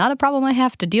is not a problem I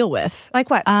have to deal with. Like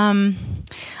what?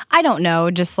 I don't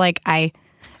know. Just like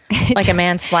Like a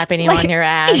man slapping you on your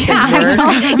ass. Yeah,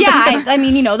 at work. I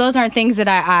mean, those aren't things that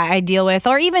I deal with,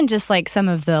 or even just like some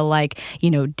of the like,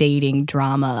 dating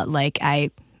drama. Like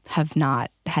I have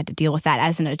not had to deal with that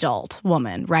as an adult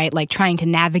woman, right? Like trying to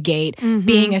navigate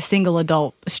being a single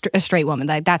adult, a straight woman.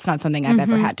 Like that's not something I've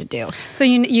ever had to do. So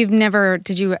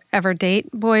did you ever date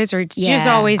boys, or did you just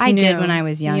always I knew? did when I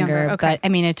was younger. Okay. But I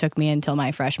mean, it took me until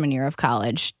my freshman year of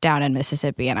college down in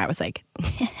Mississippi, and I was like,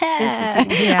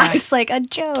 I was like a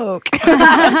joke.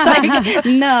 I was like,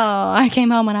 no. I came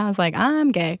home and I was like, I'm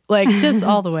gay, like just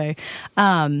all the way.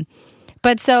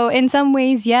 But so in some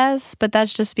ways, yes, but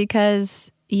that's just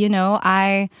because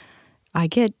I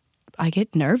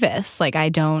get nervous. Like I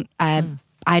don't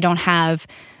have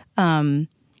that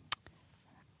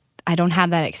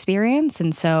experience,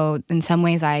 and so in some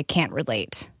ways I can't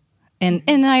relate. And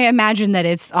I imagine that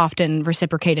it's often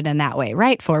reciprocated in that way,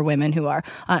 right? For women who are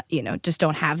just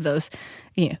don't have those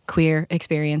queer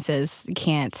experiences.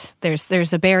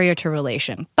 There's a barrier to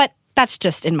relation, but that's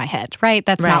just in my head, right?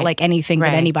 That's not like anything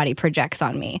that anybody projects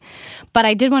on me. But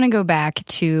I did want to go back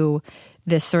to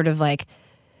this sort of like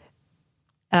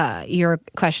your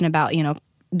question about,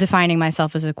 defining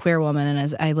myself as a queer woman and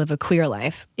as I live a queer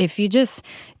life. If you just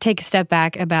take a step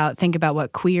back think about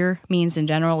what queer means in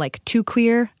general, like to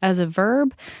queer as a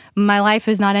verb, my life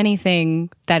is not anything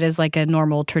that is like a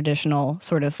normal traditional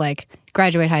sort of like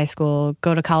graduate high school,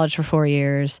 go to college for 4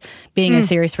 years, being in a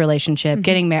serious relationship,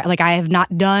 getting married. Like I have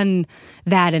not done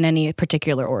that in any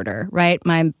particular order, right?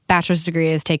 My bachelor's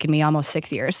degree has taken me almost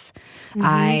 6 years.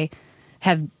 I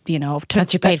have,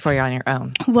 That you paid for on your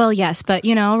own. Well, yes, but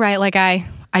right, like I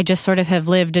just sort of have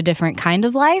lived a different kind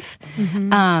of life.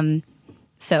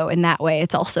 So in that way,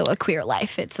 it's also a queer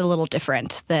life. It's a little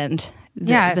different than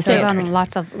the so it's standard. on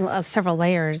lots of several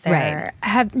layers there.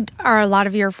 Right. Are a lot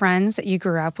of your friends that you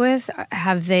grew up with,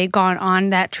 have they gone on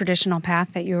that traditional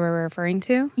path that you were referring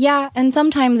to? Yeah, and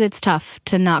sometimes it's tough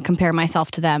to not compare myself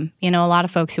to them. A lot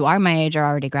of folks who are my age are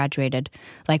already graduated.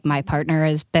 Like my partner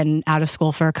has been out of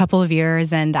school for a couple of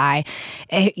years, and I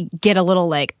get a little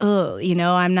like, oh,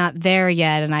 I'm not there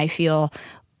yet, and I feel,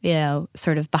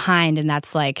 sort of behind, and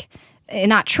that's like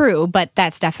not true, but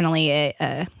that's definitely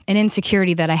an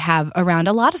insecurity that I have around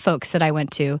a lot of folks that I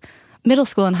went to middle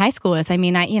school and high school with. I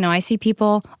mean, I see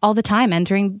people all the time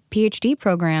entering PhD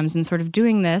programs and sort of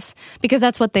doing this because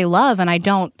that's what they love. And I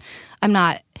don't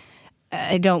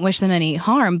wish them any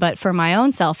harm, but for my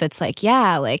own self, it's like,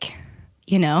 yeah, like,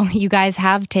 you guys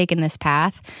have taken this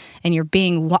path and you're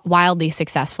being wildly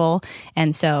successful.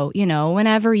 And so,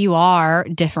 whenever you are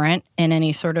different in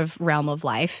any sort of realm of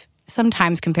life,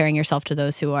 sometimes comparing yourself to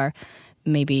those who are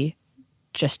maybe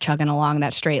just chugging along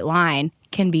that straight line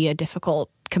can be a difficult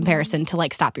comparison to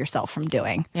like stop yourself from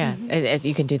doing. Yeah,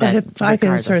 you can do that. But if I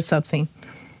can insert something,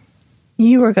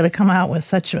 you are going to come out with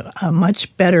such a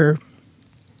much better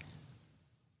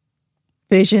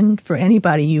vision for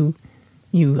anybody you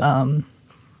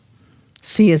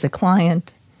see as a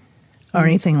client or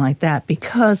anything like that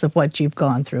because of what you've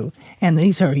gone through. And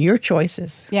these are your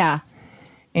choices. Yeah.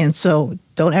 And so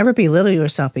don't ever belittle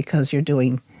yourself because you're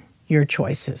doing your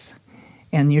choices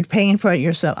and you're paying for it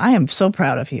yourself. I am so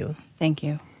proud of you. Thank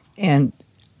you. And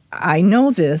I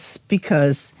know this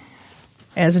because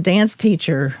as a dance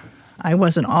teacher, I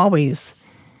did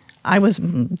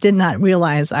not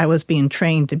realize I was being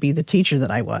trained to be the teacher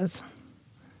that I was.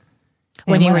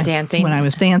 When you were dancing? When I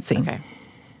was dancing. Okay.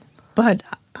 But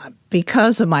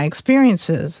because of my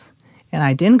experiences, and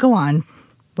I didn't go on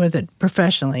with it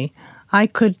professionally, I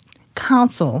could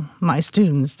counsel my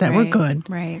students that were good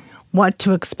what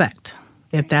to expect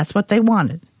if that's what they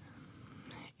wanted.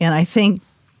 And I think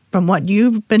from what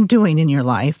you've been doing in your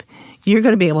life, you're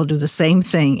going to be able to do the same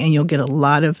thing and you'll get a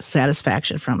lot of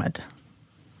satisfaction from it.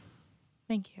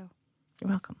 Thank you. You're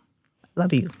welcome.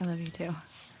 Love you. I love you too.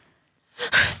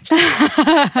 This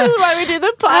is why we do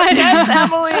the podcast,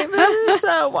 Emily. This is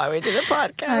so why we do the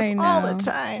podcast all the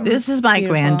time. This is my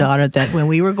granddaughter that when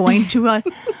we were going to,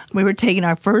 we were taking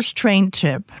our first train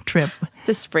trip to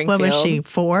Springfield. What was she,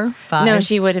 4, 5? No,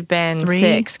 she would have been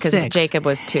 6 because Jacob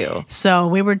was 2. So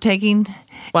we were taking.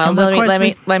 Well, let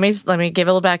me give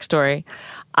a little backstory.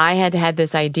 I had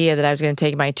this idea that I was going to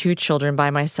take my 2 children by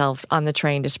myself on the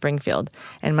train to Springfield.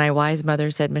 And my wise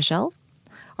mother said, Michelle,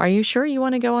 are you sure you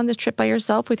want to go on this trip by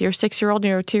yourself with your 6-year-old and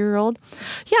your 2-year-old?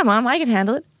 Yeah, Mom, I can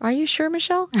handle it. Are you sure,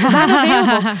 Michelle? Is that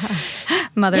available?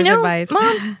 Mother's advice.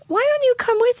 Mom, why don't you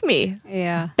come with me?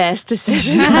 Yeah. Best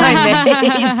decision I made.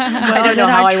 I don't know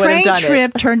how I would have done Our train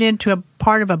trip turned into a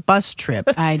part of a bus trip.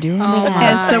 I do remember that.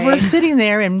 And so we're sitting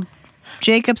there, and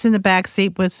Jacob's in the back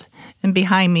seat and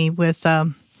behind me with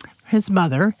his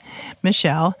mother,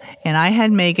 Michelle, and I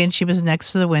had Megan. She was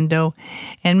next to the window,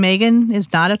 and Megan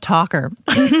is not a talker.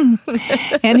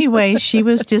 Anyway, she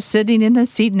was just sitting in the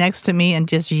seat next to me and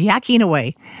just yakking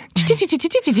away. I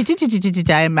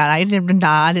didn't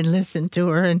nod and listen to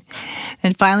her, and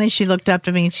finally she looked up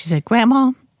to me and she said,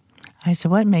 Grandma. I said,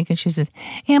 what, Megan? She said,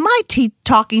 am I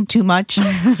talking too much?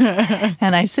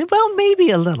 And I said, well, maybe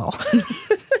a little.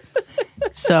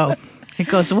 So it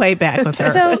goes way back with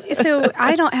her. So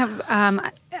I don't have.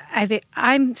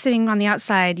 I'm sitting on the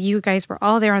outside. You guys were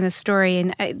all there on this story,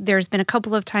 and there's been a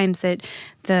couple of times that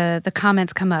the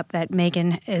comments come up that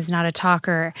Megan is not a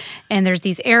talker, and there's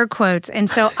these air quotes, and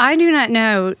so I do not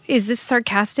know. Is this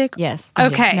sarcastic? Yes.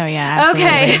 Okay. No, yeah, absolutely.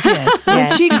 Okay. Yes.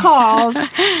 When she calls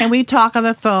and we talk on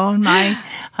the phone, my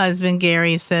husband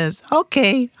Gary says,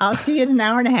 "Okay, I'll see you in an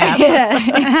hour and a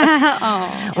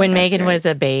half." When Megan was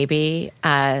a baby,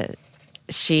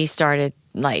 she started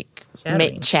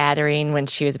chattering when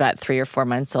she was about 3 or 4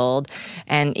 months old,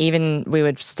 and even we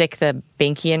would stick the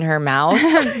binky in her mouth.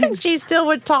 She still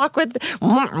would talk with.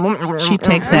 She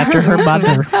takes after her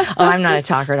mother. Oh, I'm not a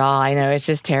talker at all. I know it's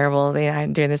just terrible.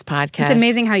 I'm doing this podcast. It's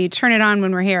amazing how you turn it on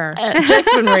when we're here. Just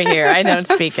when we're here, I don't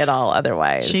speak at all.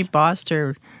 Otherwise, She bossed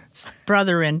her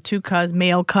brother and 2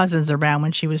 male cousins around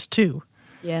when she was 2.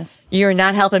 Yes. You're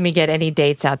not helping me get any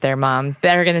dates out there, Mom.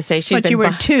 Better going to say she's But been you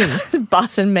were 2.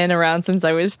 bossing men around since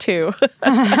I was 2.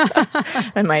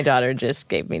 And my daughter just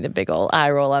gave me the big old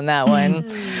eye roll on that one.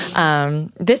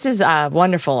 This is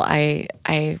wonderful. I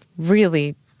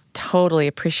really totally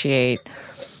appreciate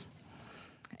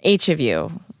each of you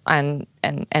and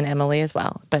Emily as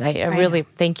well. But I really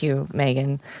thank you,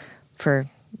 Megan, for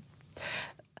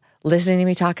listening to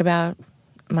me talk about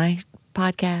my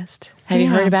podcast. Have you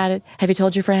heard about it? Have you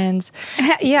told your friends?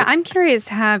 Yeah, I'm curious.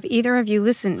 Have either of you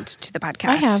listened to the podcast?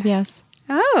 I have, yes.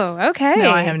 Oh, okay.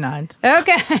 No, I have not.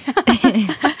 Okay.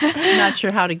 I'm not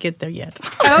sure how to get there yet.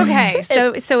 Okay.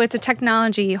 So it's a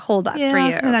technology holdup for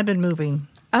you. And I've been moving.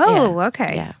 Oh, Yeah.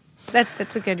 okay. Yeah.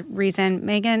 That's a good reason.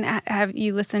 Megan, have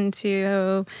you listened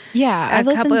to? Yeah, I've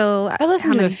listened to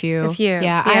many? a few. A few.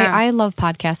 Yeah, I love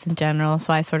podcasts in general,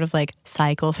 so I sort of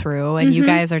cycle through. And you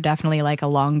guys are definitely a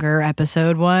longer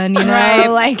episode one, you know?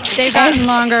 Right. They've gotten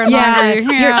longer and longer.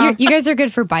 Yeah, you guys are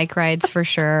good for bike rides for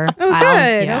sure. Oh,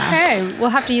 good. Okay, we'll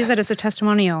have to use that as a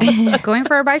testimonial. Going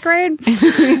for a bike ride.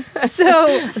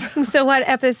 So what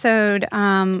episode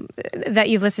that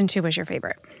you've listened to was your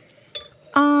favorite?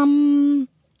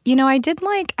 I did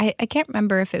I can't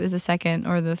remember if it was the second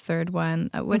or the third one,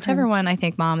 whichever one I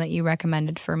think, Mom, that you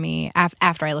recommended for me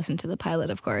after I listened to the pilot,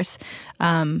 of course.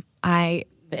 In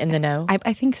the know?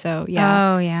 I think so,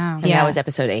 yeah. Oh, yeah. And that was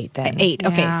episode 8 then. 8,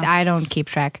 okay. Yeah. So I don't keep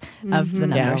track of the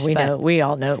numbers. Yeah, we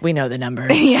all know. We know the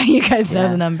numbers. Yeah, you guys know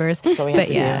the numbers. what we have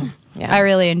to yeah, do. Yeah. I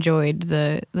really enjoyed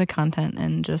the content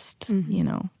and just,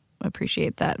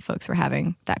 appreciate that folks were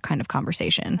having that kind of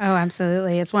conversation. Oh,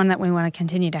 absolutely. It's one that we want to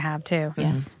continue to have, too.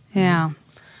 Yes. Yeah.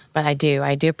 But I do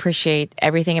appreciate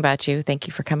everything about you. Thank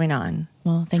you for coming on,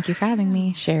 Well, thank you for having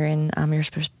me. sharing your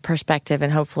perspective,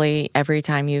 and hopefully every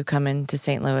time you come into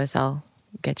St. Louis, I'll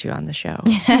get you on the show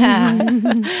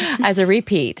as a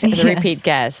repeat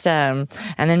guest. And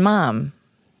then, Mom,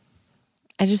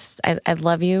 I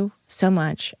love you so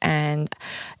much, and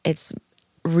it's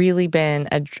really been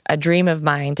a dream of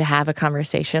mine to have a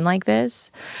conversation like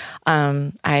this.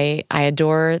 I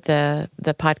adore the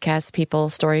podcast people,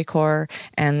 StoryCorps,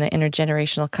 and the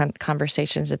intergenerational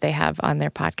conversations that they have on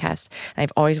their podcast. And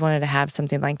I've always wanted to have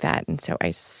something like that, and so I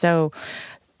so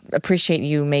appreciate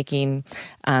you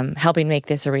helping make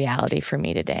this a reality for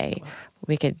me today.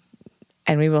 We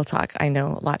will talk. I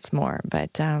know lots more,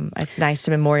 but it's nice to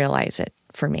memorialize it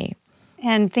for me.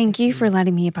 And thank you for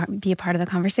letting me be a part of the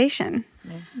conversation.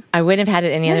 I wouldn't have had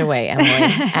it any other way, Emily,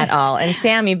 at all. And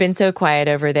Sam, you've been so quiet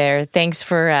over there. Thanks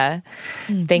for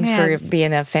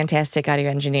being a fantastic audio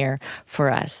engineer for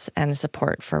us and a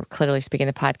support for Clearly Speaking,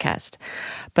 the podcast.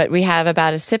 But we have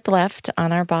about a sip left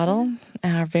on our bottle,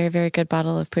 our very, very good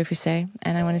bottle of Poufissé.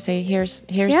 And I want to say here's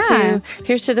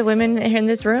to the women here in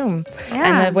this room,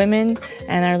 and the women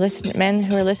and our men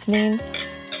who are listening.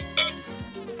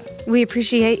 We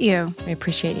appreciate you. We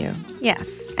appreciate you.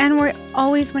 Yes. And we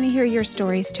always want to hear your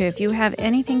stories too. If you have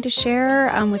anything to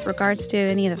share with regards to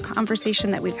any of the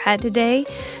conversation that we've had today,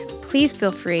 please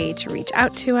feel free to reach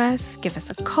out to us, give us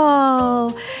a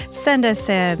call, send us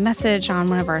a message on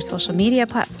one of our social media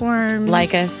platforms.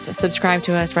 Like us, subscribe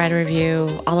to us, write a review,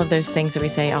 all of those things that we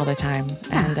say all the time.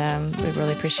 Yeah. And we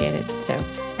really appreciate it. So,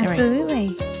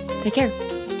 Absolutely. Take care.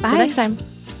 Bye. Till next time.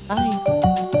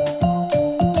 Bye.